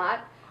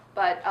not,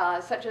 but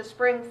such as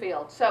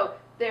Springfield. So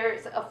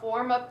there's a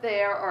form up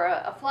there, or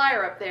a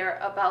flyer up there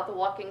about the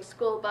walking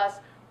school bus.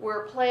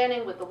 We're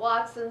planning with the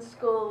Watson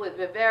School, with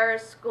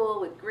Viveris School,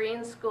 with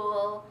Green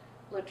School,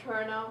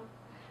 Laterno.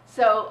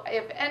 So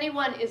if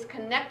anyone is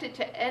connected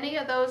to any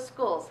of those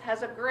schools,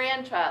 has a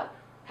grandchild,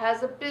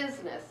 has a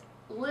business,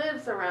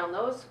 lives around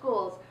those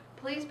schools,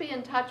 please be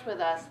in touch with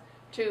us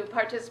to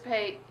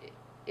participate,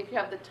 if you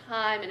have the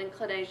time and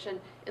inclination,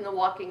 in the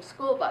walking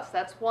school bus.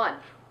 That's one.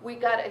 We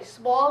got a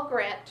small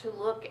grant to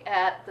look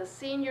at the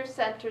senior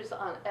centers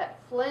at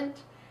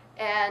Flint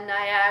and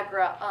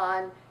Niagara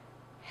on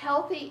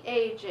healthy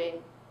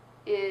aging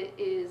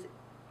is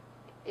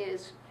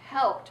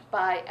helped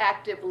by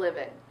active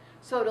living.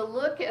 So to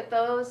look at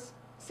those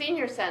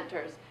senior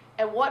centers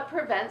and what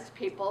prevents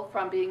people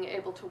from being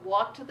able to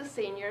walk to the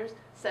senior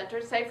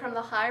center, say from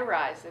the high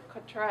rise at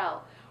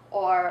Cottrell,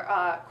 or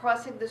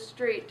crossing the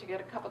street to get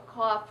a cup of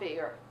coffee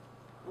or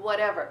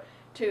whatever,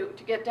 to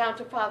get down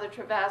to Father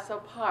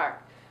Travasso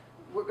Park.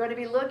 We're going to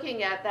be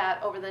looking at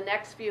that over the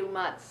next few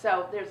months.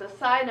 So there's a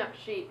sign-up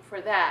sheet for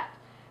that,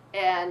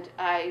 and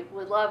I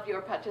would love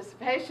your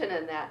participation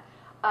in that.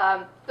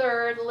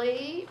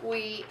 Thirdly,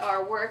 we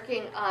are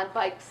working on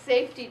Bike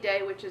Safety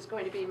Day, which is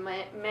going to be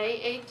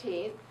May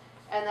 18th,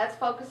 and that's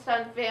focused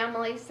on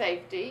family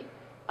safety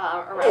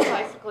around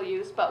bicycle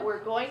use, but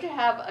we're going to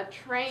have a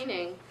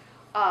training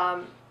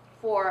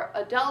for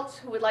adults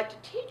who would like to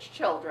teach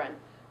children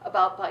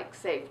about bike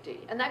safety.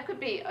 And that could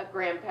be a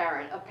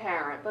grandparent, a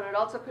parent, but it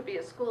also could be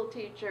a school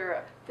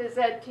teacher, a phys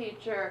ed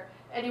teacher,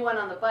 anyone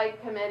on the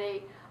bike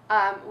committee.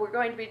 We're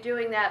going to be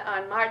doing that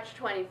on March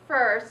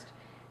 21st,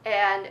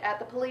 and at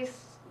the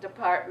police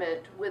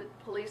department with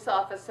police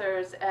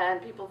officers and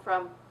people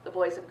from the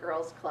Boys and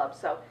Girls Club.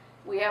 So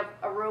we have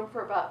a room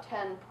for about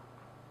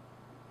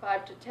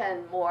 5 to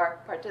 10 more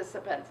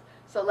participants.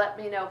 So let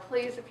me know,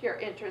 please, if you're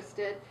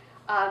interested.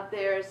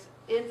 There's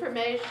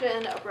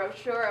information, a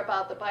brochure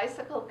about the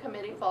bicycle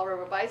committee, Fall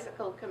River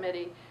Bicycle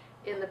Committee,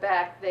 in the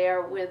back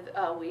there.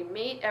 We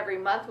meet every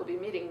month. We'll be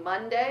meeting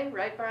Monday,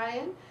 right,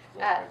 Brian?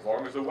 As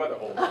long as the weather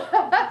holds up.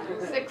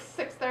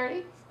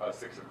 6:30?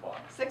 6 o'clock.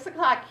 6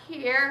 o'clock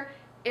here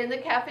in the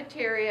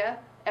cafeteria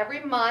every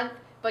month,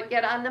 but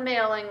get on the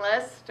mailing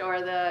list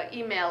or the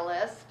email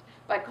list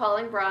by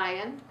calling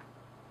Brian.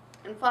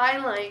 And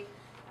finally,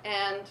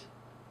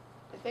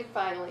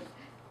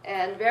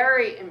 and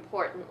very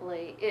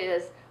importantly,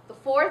 is the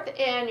 4th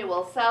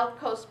annual South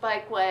Coast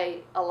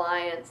Bikeway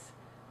Alliance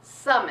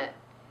Summit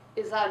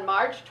is on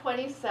March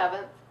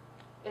 27th.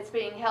 It's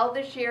being held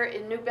this year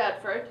in New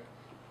Bedford.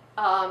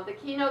 The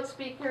keynote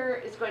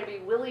speaker is going to be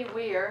Willie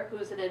Weir,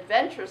 who's an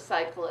adventure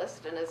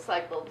cyclist and has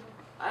cycled,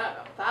 I don't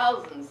know,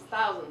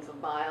 thousands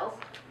of miles.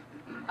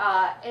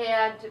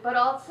 But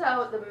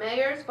also the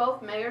mayors,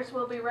 both mayors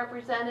will be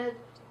represented.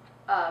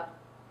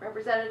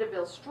 Representative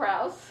Bill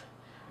Strauss,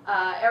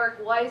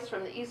 Eric Weiss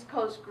from the East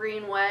Coast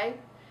Greenway.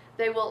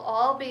 They will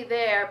all be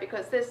there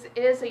because this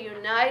is a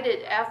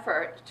united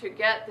effort to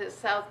get this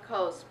South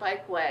Coast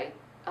Bikeway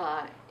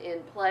in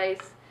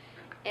place.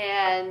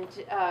 And,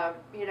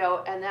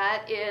 and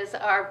that is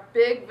our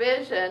big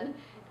vision,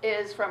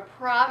 is from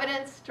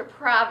Providence to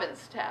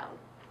Provincetown.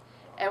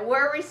 And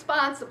we're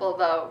responsible,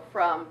 though,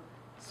 from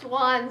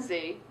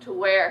Swansea to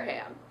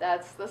Wareham.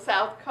 That's the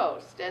South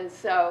Coast. And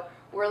so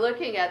we're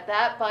looking at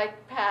that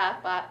bike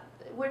path,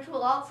 which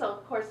will also,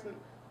 of course,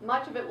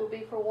 much of it will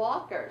be for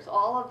walkers.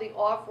 All of the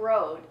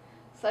off-road,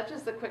 such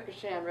as the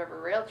Quikasham River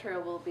Rail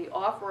Trail, will be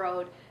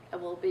off-road and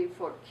will be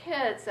for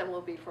kids and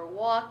will be for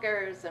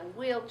walkers and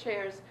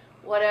wheelchairs,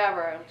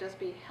 whatever. It'll just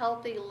be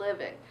healthy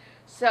living.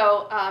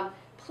 So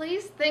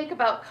please think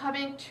about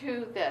coming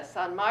to this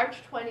on March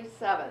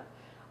 27th.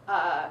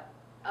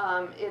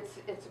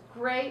 It's a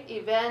great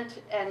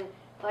event, and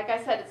like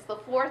I said, it's the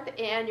 4th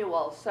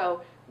annual.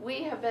 So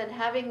we have been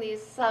having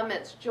these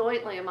summits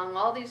jointly among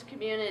all these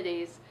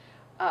communities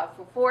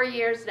for 4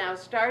 years now,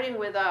 starting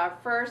with our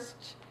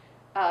first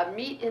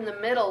Meet in the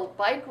Middle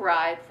bike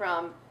ride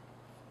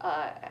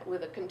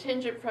with a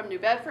contingent from New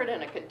Bedford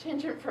and a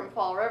contingent from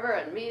Fall River,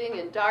 and meeting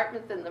in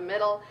Dartmouth in the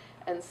middle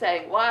and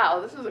saying, wow,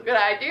 this is a good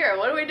idea.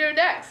 What do we do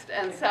next?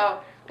 And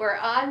so we're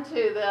on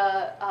to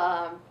the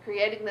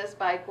creating this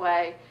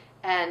bikeway,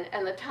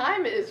 and the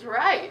time is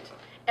right.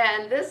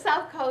 And this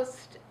South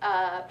Coast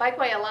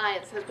Bikeway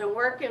Alliance has been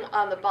working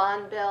on the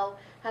bond bill,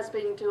 has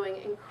been doing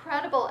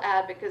incredible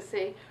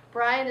advocacy.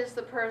 Brian is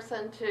the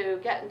person to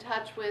get in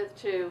touch with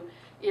to,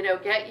 you know,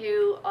 get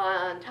you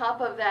on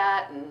top of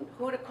that and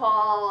who to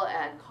call,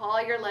 and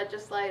call your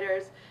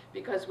legislators,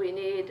 because we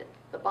need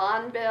the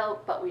bond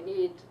bill, but we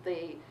need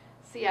the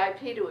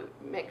CIP to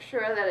make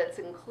sure that it's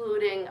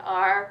including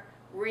our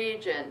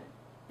region,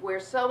 where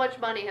so much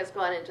money has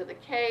gone into the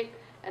Cape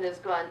and has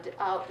gone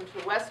out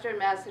into western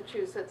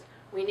Massachusetts.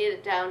 We need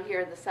it down here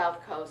in the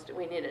South Coast, and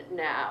we need it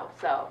now.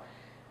 So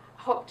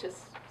hope to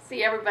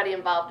see everybody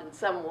involved in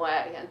some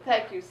way. And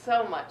thank you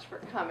so much for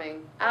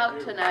coming out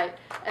tonight.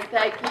 And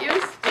thank you,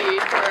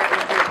 Steve, for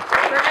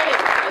great.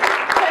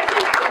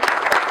 Thank you.